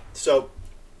 Okay? So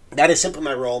that is simply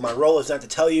my role. My role is not to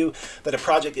tell you that a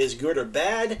project is good or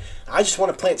bad. I just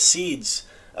want to plant seeds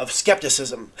of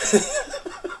skepticism.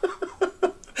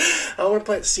 I want to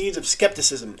plant seeds of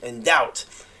skepticism and doubt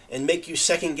and make you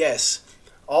second guess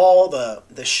all the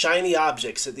shiny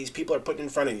objects that these people are putting in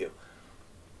front of you.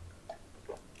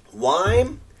 Why?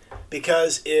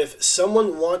 Because if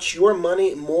someone wants your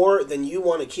money more than you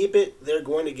want to keep it, they're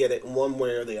going to get it one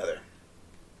way or the other.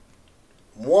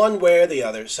 One way or the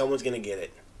other, someone's going to get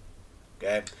it.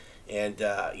 Okay? And,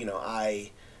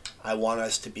 I want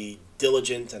us to be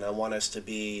diligent, and I want us to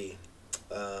be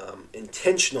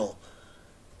intentional.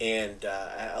 And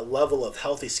a level of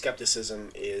healthy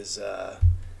skepticism is a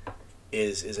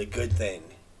good thing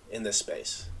in this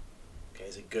space. Okay,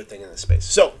 is a good thing in this space.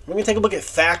 So we're going to take a look at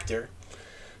Factor.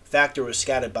 Factor was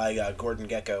scouted by Gordon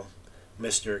Gekko,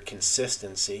 Mr.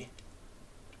 Consistency.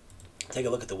 Take a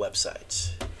look at the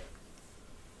website.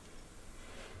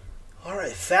 All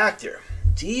right, Factor,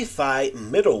 DeFi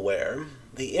middleware,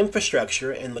 the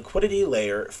infrastructure and liquidity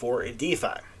layer for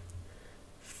DeFi.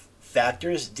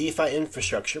 Factor's DeFi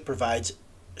infrastructure provides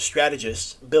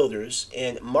strategists, builders,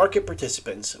 and market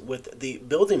participants with the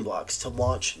building blocks to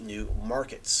launch new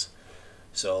markets.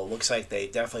 So it looks like they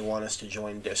definitely want us to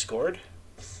join Discord.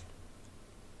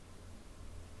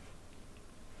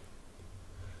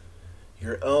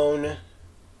 Your own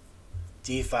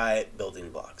DeFi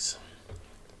building blocks.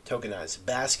 Tokenized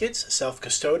baskets,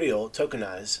 self-custodial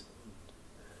tokenized.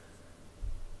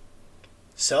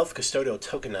 Self-custodial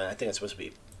tokenized, I think it's supposed to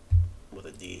be with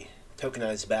a D.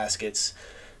 Tokenized baskets,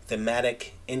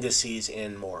 thematic indices,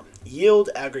 and more. Yield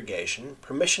aggregation,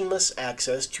 permissionless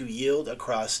access to yield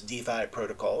across DeFi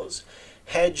protocols,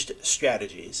 hedged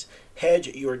strategies, hedge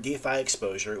your DeFi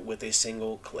exposure with a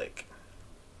single click.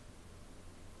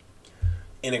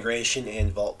 Integration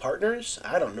and vault partners,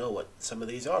 I don't know what some of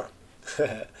these are.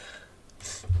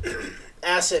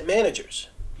 Asset managers.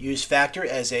 Use Factor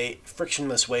as a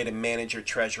frictionless way to manage your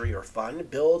treasury or fund,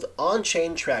 build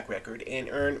on-chain track record, and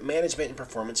earn management and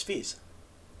performance fees.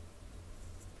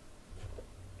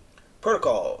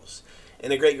 Protocols.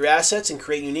 Integrate your assets and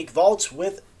create unique vaults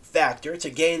with Factor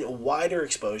to gain wider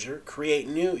exposure, create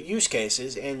new use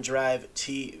cases, and drive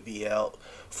TVL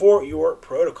for your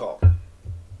protocol.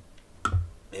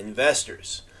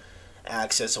 Investors.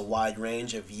 Access a wide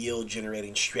range of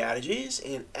yield-generating strategies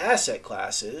and asset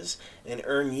classes and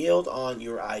earn yield on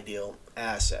your ideal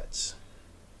assets.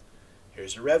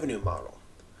 Here's a revenue model.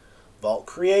 Vault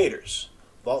creators.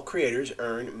 Vault creators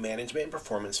earn management and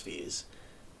performance fees.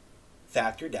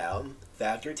 Factor down.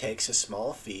 Factor takes a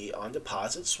small fee on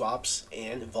deposit swaps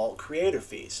and vault creator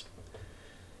fees.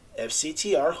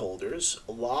 FCTR holders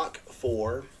lock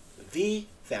for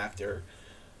V-Factor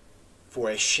for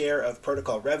a share of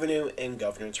protocol revenue and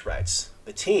governance rights.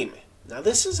 The team. Now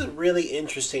this is a really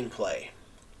interesting play.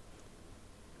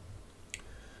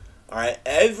 Alright,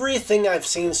 everything I've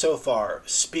seen so far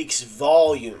speaks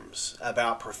volumes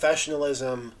about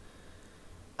professionalism.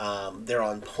 They're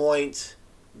on point.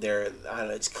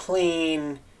 It's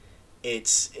clean. It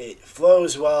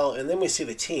flows well. And then we see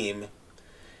the team.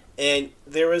 And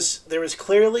there was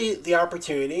clearly the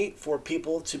opportunity for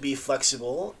people to be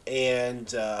flexible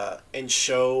and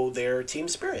show their team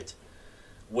spirit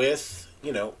with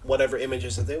whatever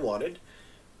images that they wanted.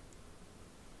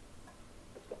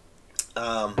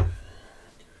 I'm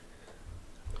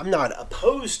not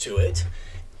opposed to it.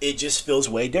 It just feels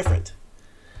way different.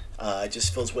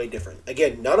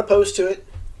 Again, not opposed to it,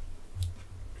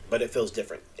 but it feels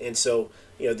different. And so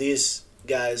these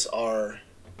guys are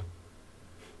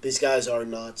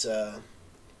not.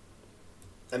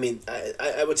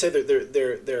 I would say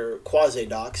they're quasi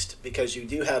doxed because you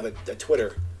do have a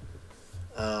Twitter,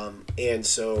 and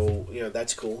so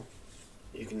that's cool.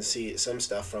 You can see some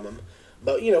stuff from him,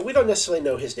 but we don't necessarily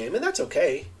know his name, and that's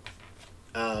okay.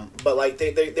 But like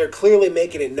they're clearly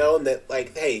making it known that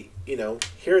hey,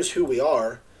 here's who we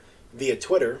are via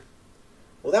Twitter.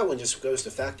 Well, that one just goes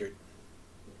to Factor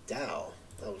DAO.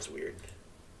 That was weird.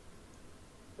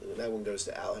 That one goes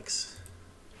to Alex.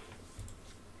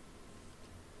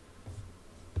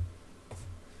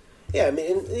 Yeah, I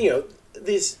mean, and, you know,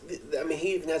 these. I mean,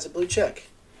 he even has a blue check.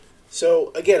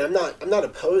 So again, I'm not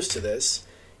opposed to this.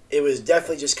 It was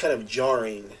definitely just kind of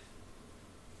jarring.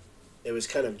 It was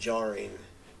kind of jarring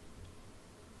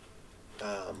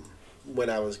when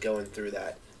I was going through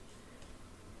that.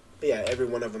 But yeah, every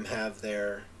one of them have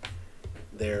their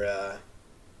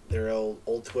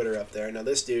old Twitter up there. Now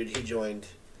this dude, he joined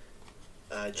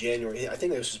January. I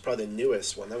think this was probably the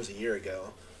newest one. That was a year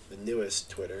ago. The newest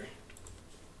Twitter.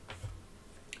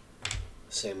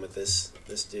 Same with this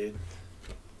dude.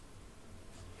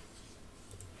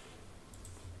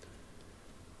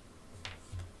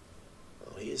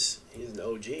 Oh, he's an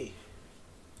OG.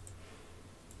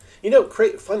 You know,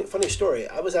 funny story.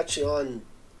 I was actually on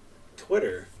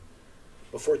Twitter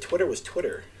before Twitter was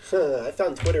Twitter. I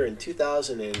found Twitter in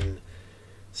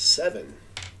 2007,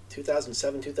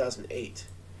 2008.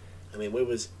 I mean, it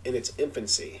was in its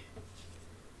infancy,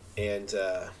 and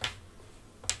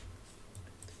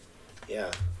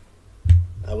yeah,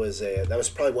 that was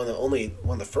probably one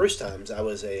of the first times I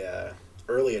was a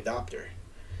early adopter.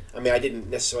 I mean, I didn't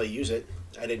necessarily use it.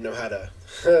 I didn't know how to.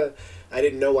 I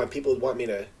didn't know why people would want me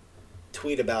to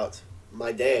tweet about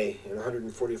my day in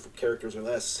 140 characters or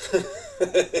less.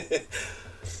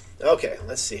 Okay,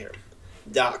 let's see here.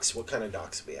 Docs. What kind of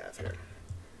docs do we have here?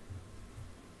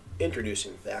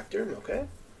 Introducing factor. Okay.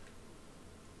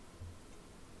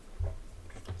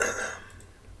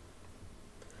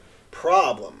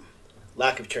 Problem.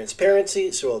 Lack of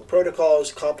transparency, soiled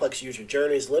protocols, complex user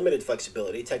journeys, limited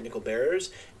flexibility, technical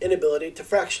barriers, inability to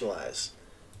fractionalize.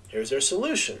 Here's their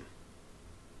solution.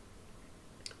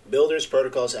 Builders,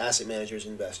 protocols, asset managers,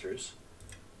 investors.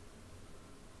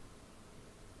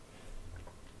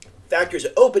 Factor is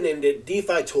an open-ended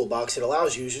DeFi toolbox that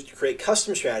allows users to create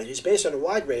custom strategies based on a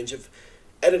wide range of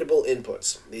editable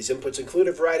inputs. These inputs include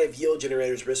a variety of yield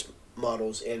generators, risk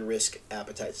models, and risk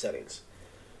appetite settings.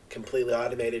 Completely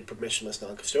automated, permissionless,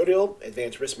 non-custodial,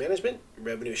 advanced risk management,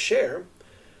 revenue share,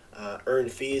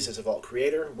 earned fees as a vault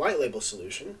creator, white label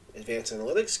solution, advanced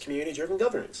analytics, community-driven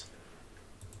governance.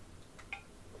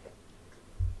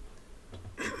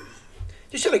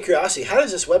 Just out of curiosity, how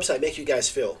does this website make you guys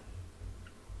feel?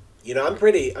 You know, I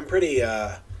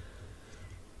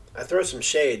throw some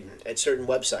shade at certain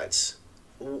websites.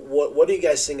 What do you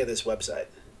guys think of this website?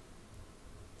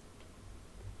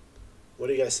 What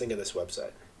do you guys think of this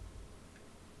website?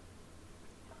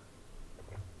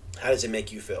 How does it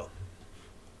make you feel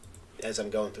as I'm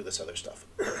going through this other stuff?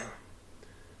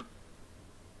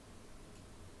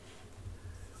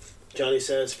 Johnny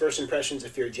says, first impressions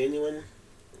if you're genuine.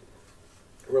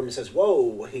 Roman says,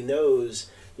 whoa, he knows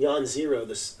Jan Zero,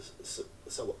 the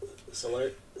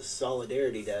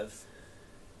Solidarity dev.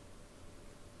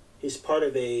 He's part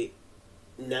of a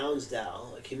Nouns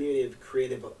DAO, a community of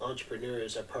creative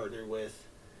entrepreneurs I partnered with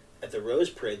at the Rose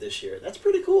Parade this year. That's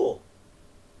pretty cool.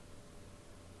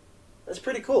 That's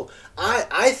pretty cool.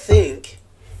 I think,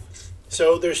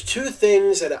 so there's two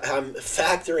things that I'm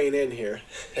factoring in here.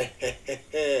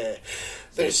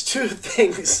 There's two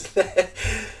things that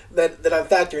I'm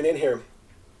factoring in here.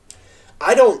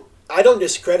 I don't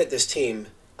discredit this team.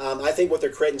 I think what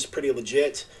they're creating is pretty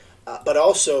legit. But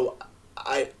also,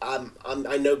 I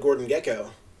know Gordon Gekko,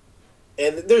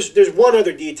 and there's one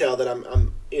other detail that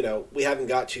I'm we haven't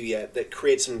got to yet that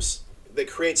creates some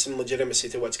legitimacy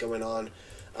to what's going on.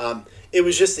 It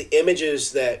was just the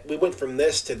images that we went from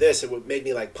this to this. It made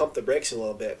me like pump the brakes a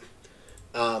little bit.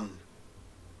 But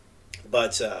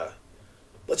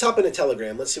let's hop into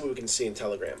Telegram. Let's see what we can see in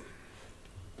Telegram.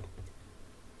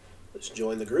 Let's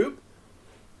join the group.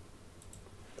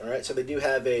 All right, so they do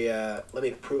have a, let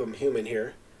me prove I'm human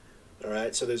here. All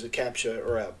right, so there's a CAPTCHA,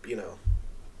 or a,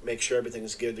 make sure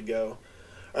everything's good to go.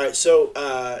 All right,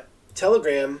 so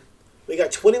Telegram, we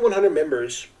got 2,100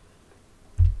 members.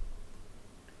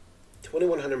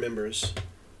 2,100 members.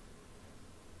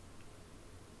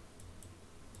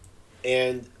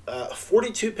 And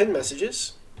 42 pin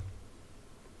messages.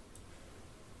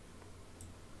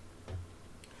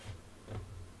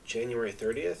 January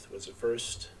 30th was the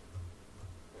first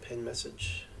pin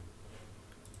message.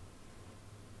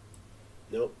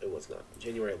 Nope, it was not.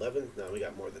 January 11th? No, we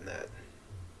got more than that.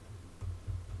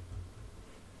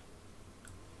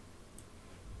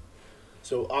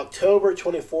 So October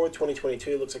 24th,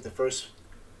 2022 looks like the first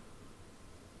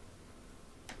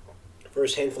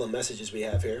handful of messages we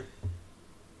have here.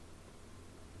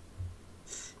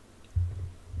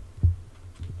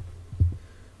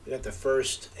 We got the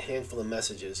first handful of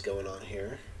messages going on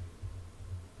here.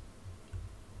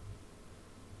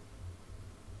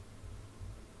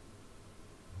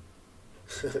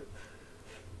 Alright,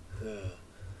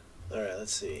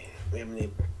 let's see. We have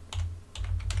any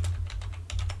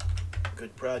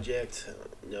good project?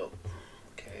 No.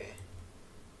 Okay.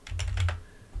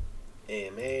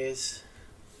 AMAs.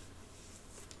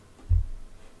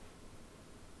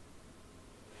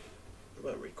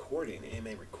 What about recording?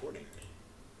 AMA recording.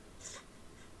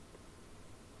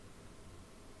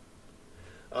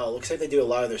 Oh, looks like they do a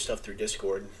lot of their stuff through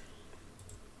Discord.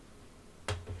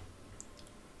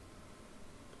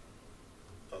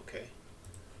 Okay.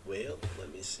 Well,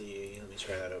 let me see. Let me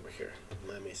try that over here.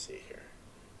 Let me see here.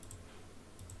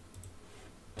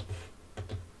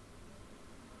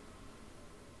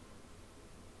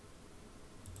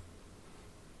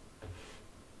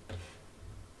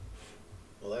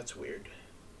 Well, that's weird.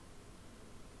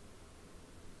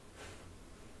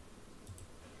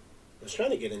 I was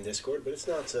trying to get in Discord, but it's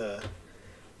not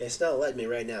letting me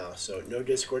right now. So no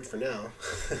Discord for now.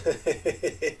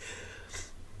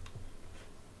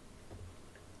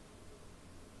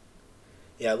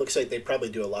 Yeah, it looks like they probably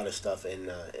do a lot of stuff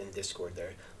in Discord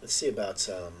there. Let's see about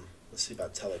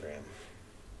Telegram.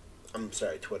 I'm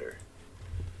sorry, Twitter.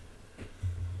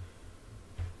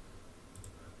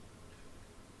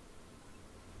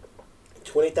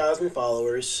 $20,000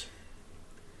 followers.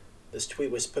 This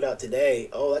tweet was put out today.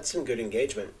 Oh, that's some good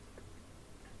engagement.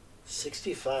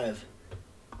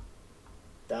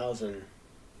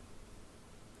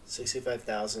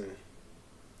 65,000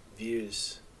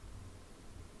 views.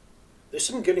 There's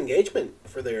some good engagement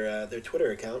for their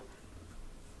Twitter account.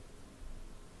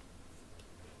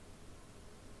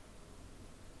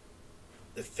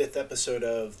 The 5th episode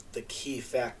of The Key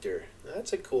Factor.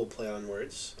 That's a cool play on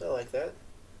words. I like that.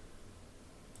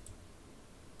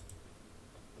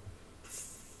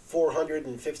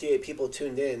 458 people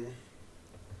tuned in.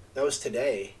 That was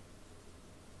today.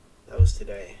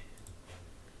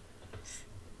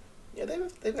 Yeah,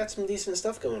 they've got some decent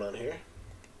stuff going on here.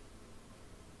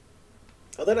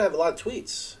 Oh, they don't have a lot of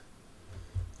tweets.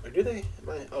 Or do they?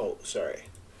 Oh, sorry.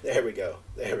 There we go.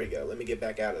 Let me get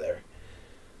back out of there.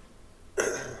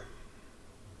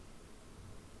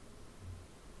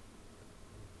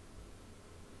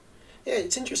 Yeah,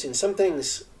 it's interesting. Some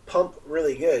things pump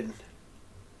really good.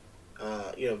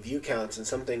 View counts, and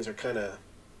some things are kind of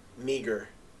meager.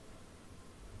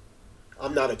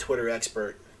 I'm not a Twitter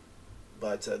expert,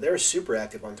 but they're super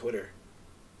active on Twitter.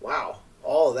 Wow.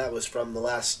 All of that was from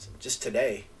just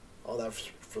today. All that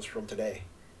was from today.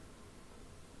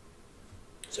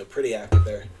 So pretty active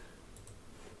there.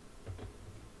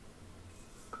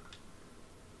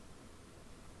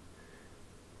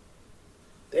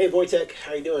 Hey, Wojtek,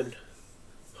 how you doing?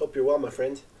 Hope you're well, my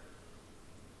friend.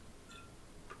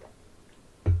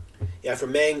 Yeah,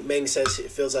 from Meng says it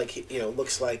feels like,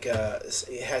 looks like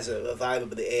it has a vibe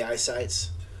of the AI sites.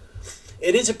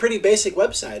 It is a pretty basic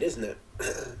website, isn't it?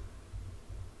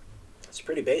 It's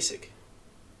pretty basic.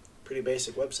 Pretty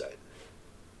basic website.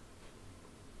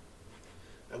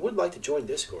 I would like to join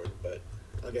Discord, but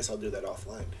I guess I'll do that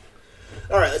offline.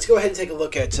 All right, let's go ahead and take a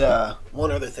look at one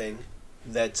other thing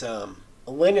that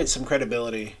lended some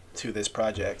credibility to this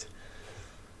project.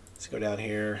 Let's go down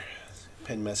here,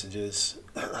 pin messages.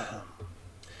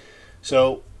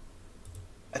 So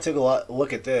I took a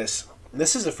look at this.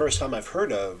 This is the first time I've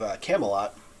heard of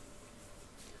Camelot.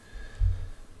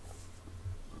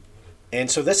 And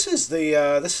so this is the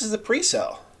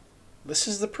presale. This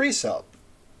is the presale.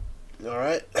 All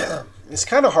right, it's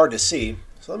kind of hard to see.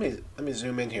 So let me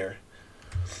zoom in here.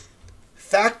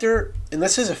 Factor, and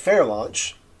this is a fair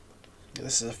launch.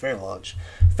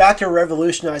 Factor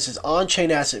revolutionizes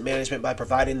on-chain asset management by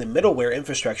providing the middleware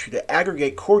infrastructure to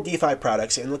aggregate core DeFi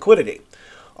products and liquidity.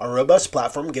 Our robust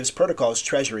platform gives protocols,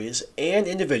 treasuries, and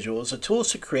individuals the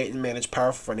tools to create and manage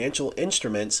powerful financial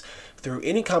instruments through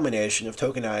any combination of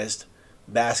tokenized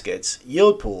baskets,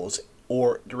 yield pools,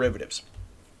 or derivatives.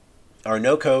 Our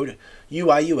no-code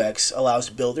UI/UX allows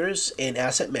builders and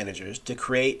asset managers to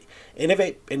create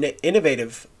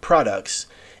innovative products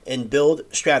and build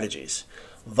strategies,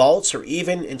 vaults, or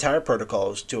even entire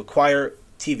protocols to acquire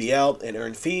TVL and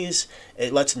earn fees.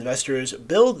 It lets investors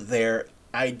build their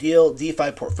ideal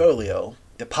DeFi portfolio,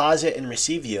 deposit and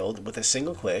receive yield with a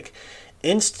single click,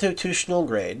 institutional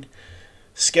grade,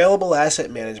 scalable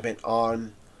asset management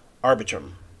on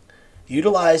Arbitrum.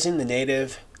 Utilizing the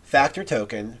native Factor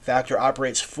token, Factor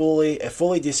operates a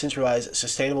fully decentralized,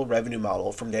 sustainable revenue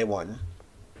model from day one.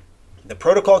 The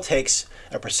protocol takes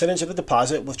a percentage of the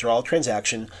deposit, withdrawal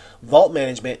transaction, vault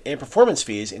management, and performance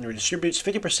fees and redistributes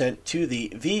 50% to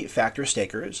the V-Factor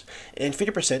stakers and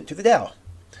 50% to the DAO.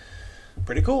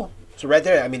 Pretty cool. So right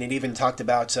there, I mean, it even talked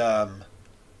about,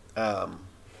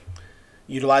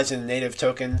 Utilizing a native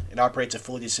token, it operates a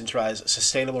fully decentralized,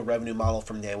 sustainable revenue model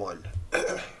from day one.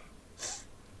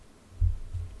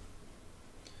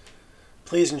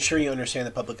 Please ensure you understand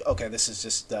the public. Okay, this is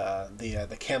just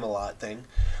the Camelot thing,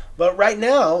 but right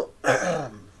now,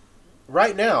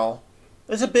 right now,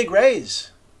 there's a big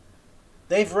raise.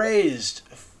 They've raised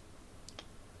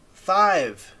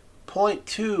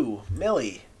 5.2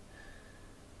 milli.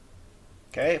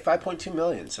 Okay, 5.2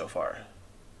 million so far.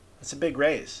 That's a big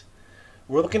raise.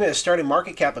 We're looking at a starting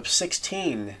market cap of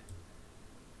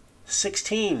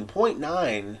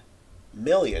 16.9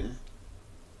 million.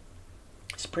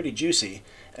 It's pretty juicy.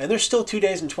 And there's still 2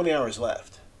 days and 20 hours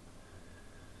left.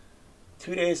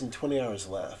 2 days and 20 hours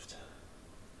left.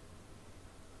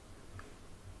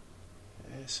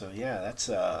 Okay, so yeah, that's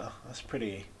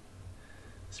pretty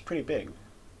big.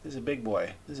 This is a big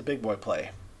boy. This is a big boy play.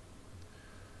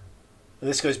 And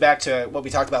this goes back to what we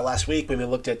talked about last week when we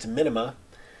looked at minima.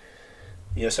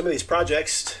 You know, some of these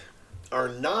projects are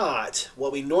not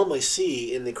what we normally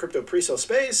see in the crypto presale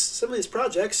space. Some of these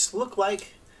projects look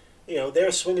like, you know,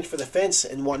 they're swinging for the fence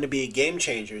and wanting to be game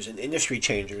changers and industry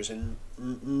changers and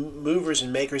movers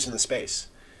and makers in the space.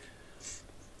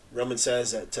 Roman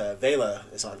says that Vela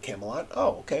is on Camelot.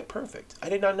 Oh, okay, perfect. I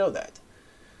did not know that.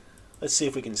 Let's see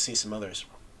if we can see some others.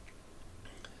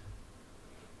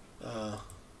 I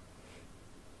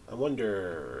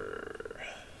wonder...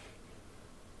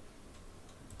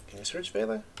 Can I search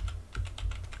Vela?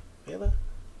 Vela?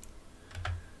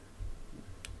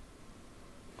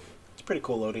 It's a pretty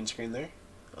cool loading screen there.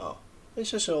 Oh,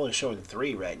 it's just only showing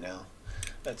 3 right now.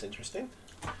 That's interesting.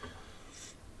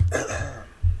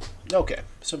 Okay,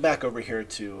 so back over here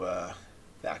to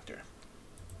Factor.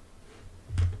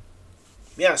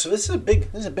 Yeah, so this is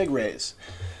a big raise.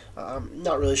 I'm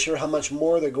not really sure how much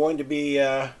more they're going to be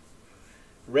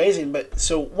raising, but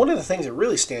so one of the things that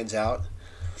really stands out,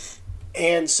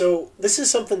 and so this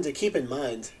is something to keep in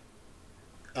mind.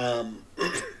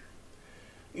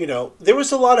 You know, there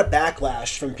was a lot of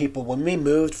backlash from people when we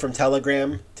moved from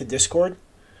Telegram to Discord.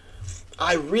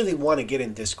 I really want to get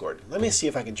in Discord. Let me see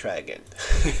if I can try again.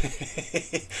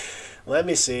 Let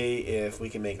me see if we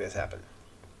can make this happen.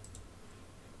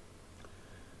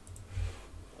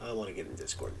 I want to get in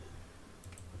Discord.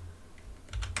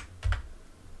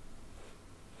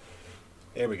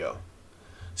 There we go.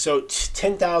 So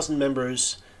 10,000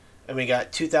 members, and we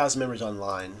got 2,000 members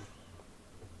online.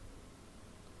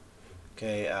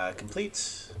 Okay,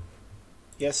 complete.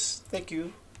 Yes, thank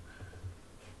you.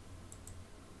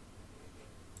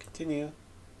 Continue.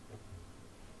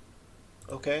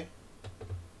 Okay.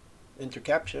 Enter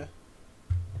CAPTCHA.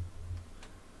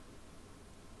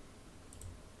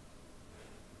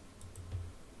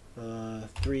 Uh,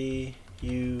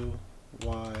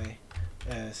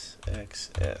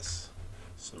 3UYSXS.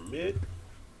 Submit.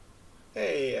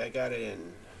 Hey, I got it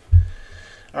in.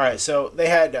 Alright, so they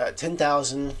had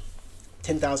 10,000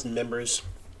 members.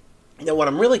 Now, what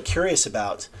I'm really curious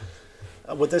about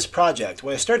with this project,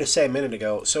 what I started to say a minute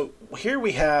ago, so here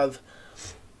we have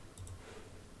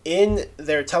in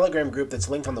their Telegram group that's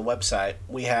linked on the website,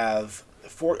 we have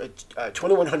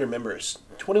 2,100 members.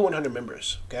 2,100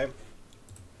 members, okay?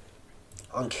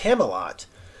 On Camelot,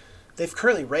 they've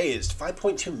currently raised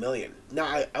 5.2 million.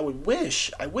 Now, I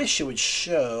wish it would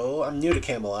show. I'm new to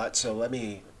Camelot, so let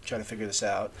me try to figure this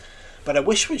out. But I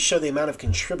wish it would show the amount of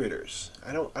contributors.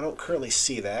 I don't currently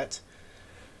see that.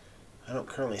 I don't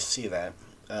currently see that.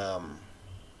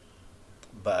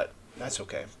 But that's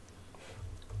okay.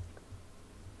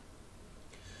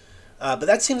 But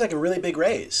that seems like a really big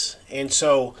raise. And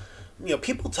so, you know,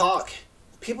 people talk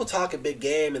a big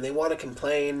game, and they want to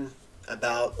complain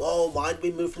about, oh, why'd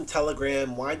we move from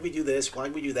Telegram? Why'd we do this?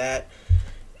 Why'd we do that?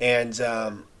 And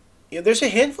you know, there's a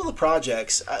handful of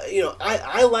projects. You know,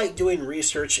 I like doing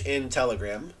research in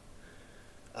Telegram.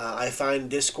 I find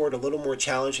Discord a little more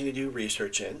challenging to do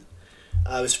research in.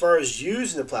 As far as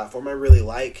using the platform, I really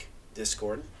like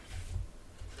Discord.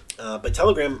 But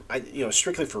Telegram, you know,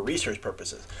 strictly for research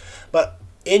purposes. But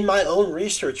in my own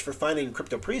research for finding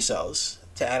crypto pre-sales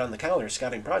to add on the calendar,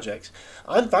 scouting projects,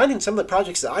 I'm finding some of the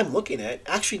projects that I'm looking at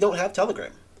actually don't have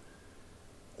Telegram.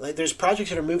 Like, there's projects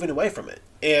that are moving away from it.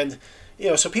 And, you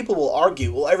know, so people will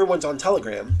argue, well, everyone's on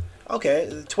Telegram.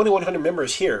 Okay, 2,100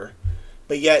 members here,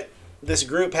 but yet this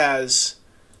group has,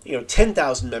 you know,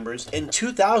 10,000 members, and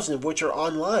 2,000 of which are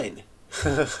online.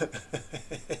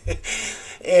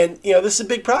 And, you know, this is a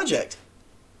big project.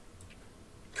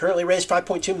 Currently raised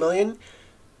 5.2 million.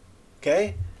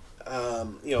 Okay.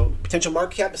 You know, potential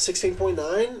market cap is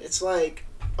 16.9. It's like,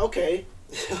 okay.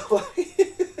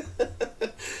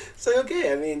 It's It's like,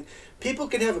 okay, I mean, people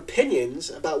can have opinions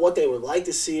about what they would like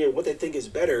to see or what they think is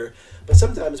better, but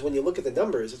sometimes when you look at the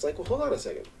numbers, it's like, well, hold on a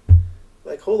second.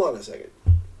 Like, hold on a second.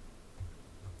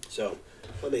 So,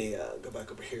 let me go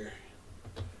back over here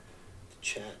to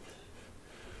chat.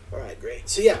 All right, great.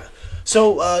 So yeah,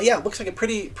 looks like a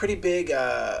pretty big,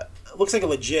 looks like a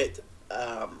legit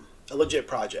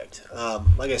project.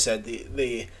 Like I said,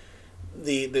 the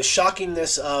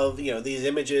shockingness of these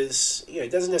images,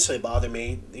 it doesn't necessarily bother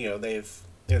me.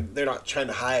 They're not trying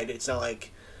to hide. It's not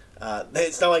like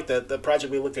the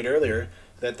project we looked at earlier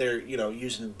that they're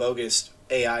using bogus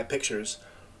AI pictures.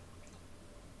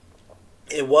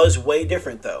 It was way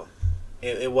different though.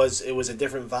 It was a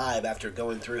different vibe after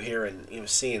going through here and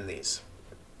seeing these.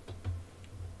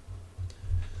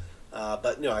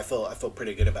 But no, I feel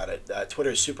pretty good about it.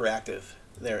 Twitter is super active.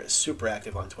 They're super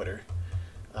active on Twitter,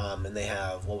 and they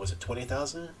have, what was it,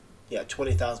 20,000? Yeah,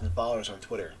 20,000 followers on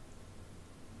Twitter.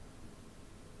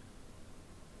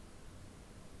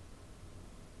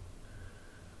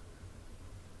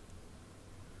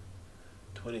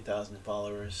 $20,000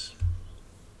 followers.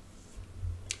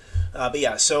 But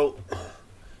yeah, so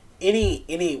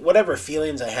any whatever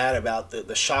feelings I had about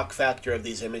the shock factor of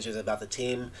these images about the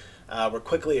team were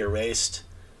quickly erased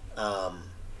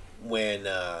when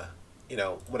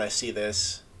when I see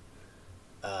this.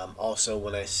 Also,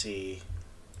 when I see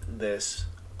this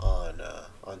on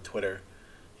Twitter,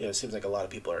 it seems like a lot of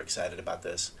people are excited about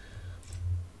this.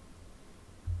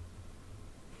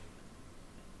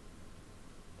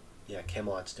 Yeah,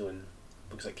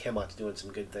 looks like Camelot's doing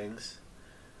some good things.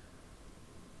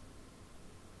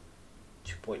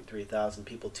 2.3 thousand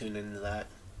people tuned into that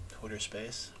Twitter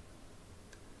space.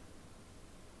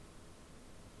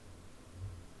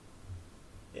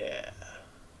 Yeah.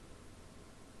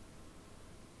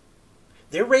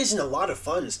 They're raising a lot of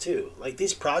funds too. Like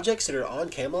these projects that are on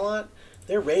Camelot,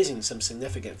 they're raising some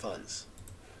significant funds.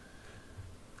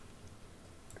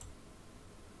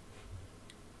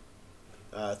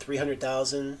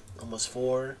 $300,000, almost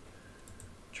 4.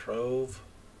 Trove.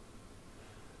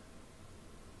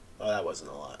 Oh, that wasn't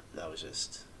a lot. That was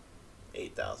just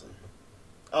 8,000.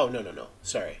 Oh, no.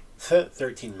 Sorry.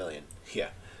 13 million. Yeah.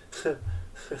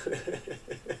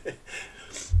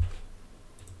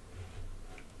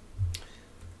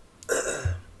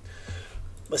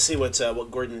 Let's see what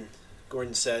Gordon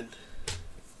said.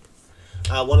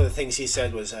 One of the things he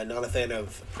said was, not a fan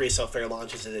of pre-sale fair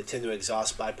launches as they tend to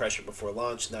exhaust buy pressure before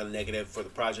launch. Not a negative for the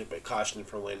project, but caution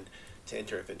for when to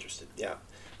enter if interested. Yeah.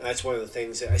 That's one of the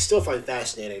things that I still find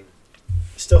fascinating.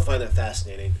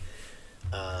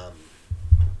 That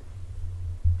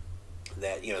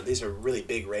these are really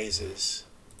big raises,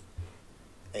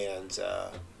 and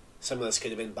some of this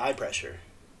could have been buy pressure.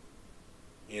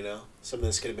 Some of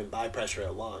this could have been buy pressure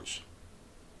at launch.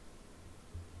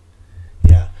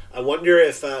 Yeah, I wonder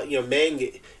if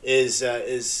Mang is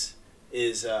Arbitrum,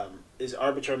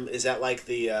 is that like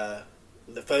the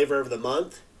flavor of the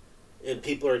month? And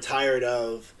people are tired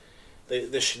of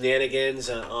the shenanigans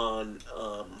on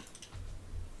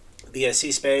the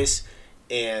SC space,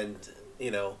 and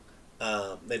they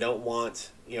don't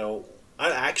want I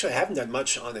actually haven't done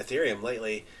much on Ethereum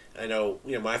lately. I know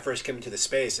when I first came into the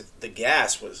space, the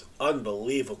gas was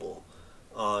unbelievable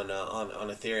on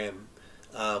Ethereum,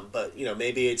 but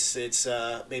maybe it's just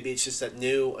a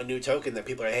new token that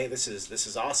people are, hey, this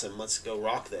is awesome, let's go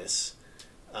rock this.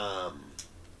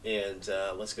 And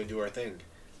let's go do our thing.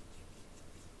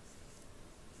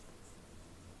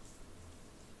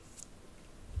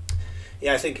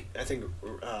 Yeah, I think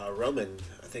Roman.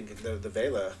 I think the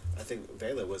Vela. I think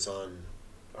Vela was on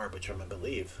Arbitrum.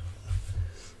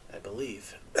 I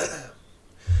believe.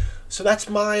 So that's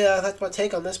my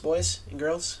take on this, boys and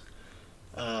girls.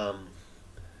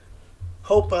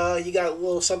 Hope you got a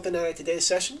little something out of today's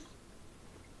session.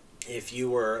 If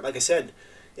you were, like I said,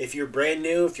 if you're brand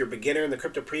new, if you're a beginner in the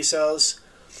crypto pre-sales,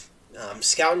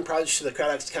 scouting projects to the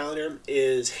CrowdX Calendar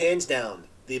is hands down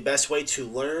the best way to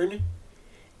learn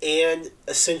and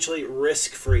essentially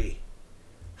risk-free,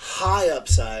 high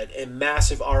upside and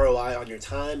massive ROI on your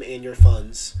time and your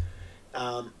funds.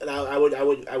 And I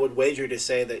would wager to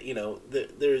say that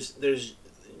there's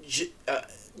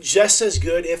just as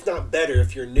good, if not better,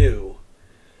 if you're new,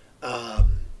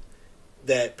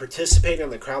 that participating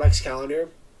on the CrowdX Calendar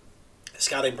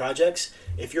scouting projects,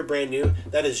 if you're brand new,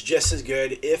 that is just as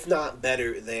good, if not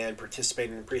better, than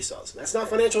participating in pre-sales. That's not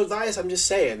financial advice. I'm just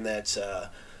saying that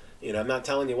I'm not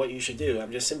telling you what you should do.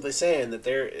 I'm just simply saying that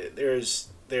there's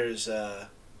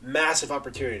massive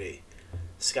opportunity.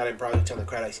 Scouting projects on the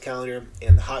CrowdX Calendar,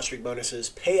 and the hot streak bonuses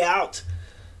pay out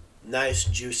nice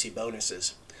juicy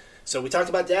bonuses. So we talked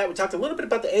about that. We talked a little bit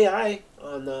about the AI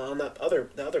on the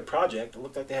other project. It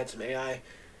looked like they had some AI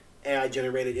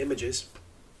generated images,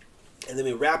 and then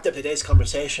we wrapped up today's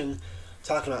conversation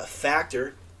talking about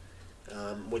Factor,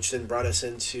 which then brought us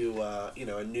into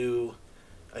a new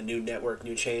network,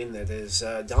 new chain that is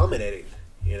dominating.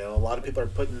 A lot of people are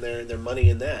putting their money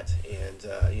in that, and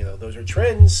those are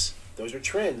trends. Those are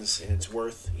trends, and it's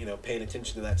worth paying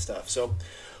attention to that stuff. So,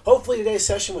 hopefully today's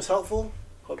session was helpful.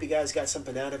 Hope you guys got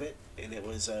something out of it, and it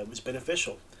was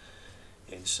beneficial.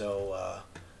 And so,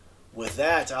 with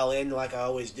that, I'll end like I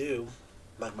always do.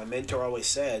 Like my mentor always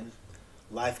said,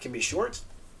 life can be short.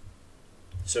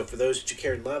 So for those that you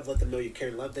care and love, let them know you care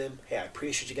and love them. Hey, I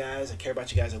appreciate you guys. I care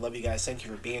about you guys. I love you guys. Thank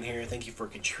you for being here. Thank you for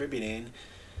contributing.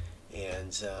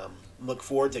 And look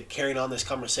forward to carrying on this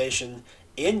conversation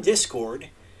in Discord.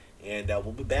 And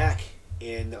we'll be back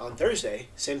on Thursday,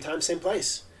 same time, same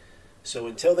place. So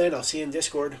until then, I'll see you in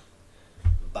Discord.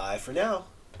 Bye for now.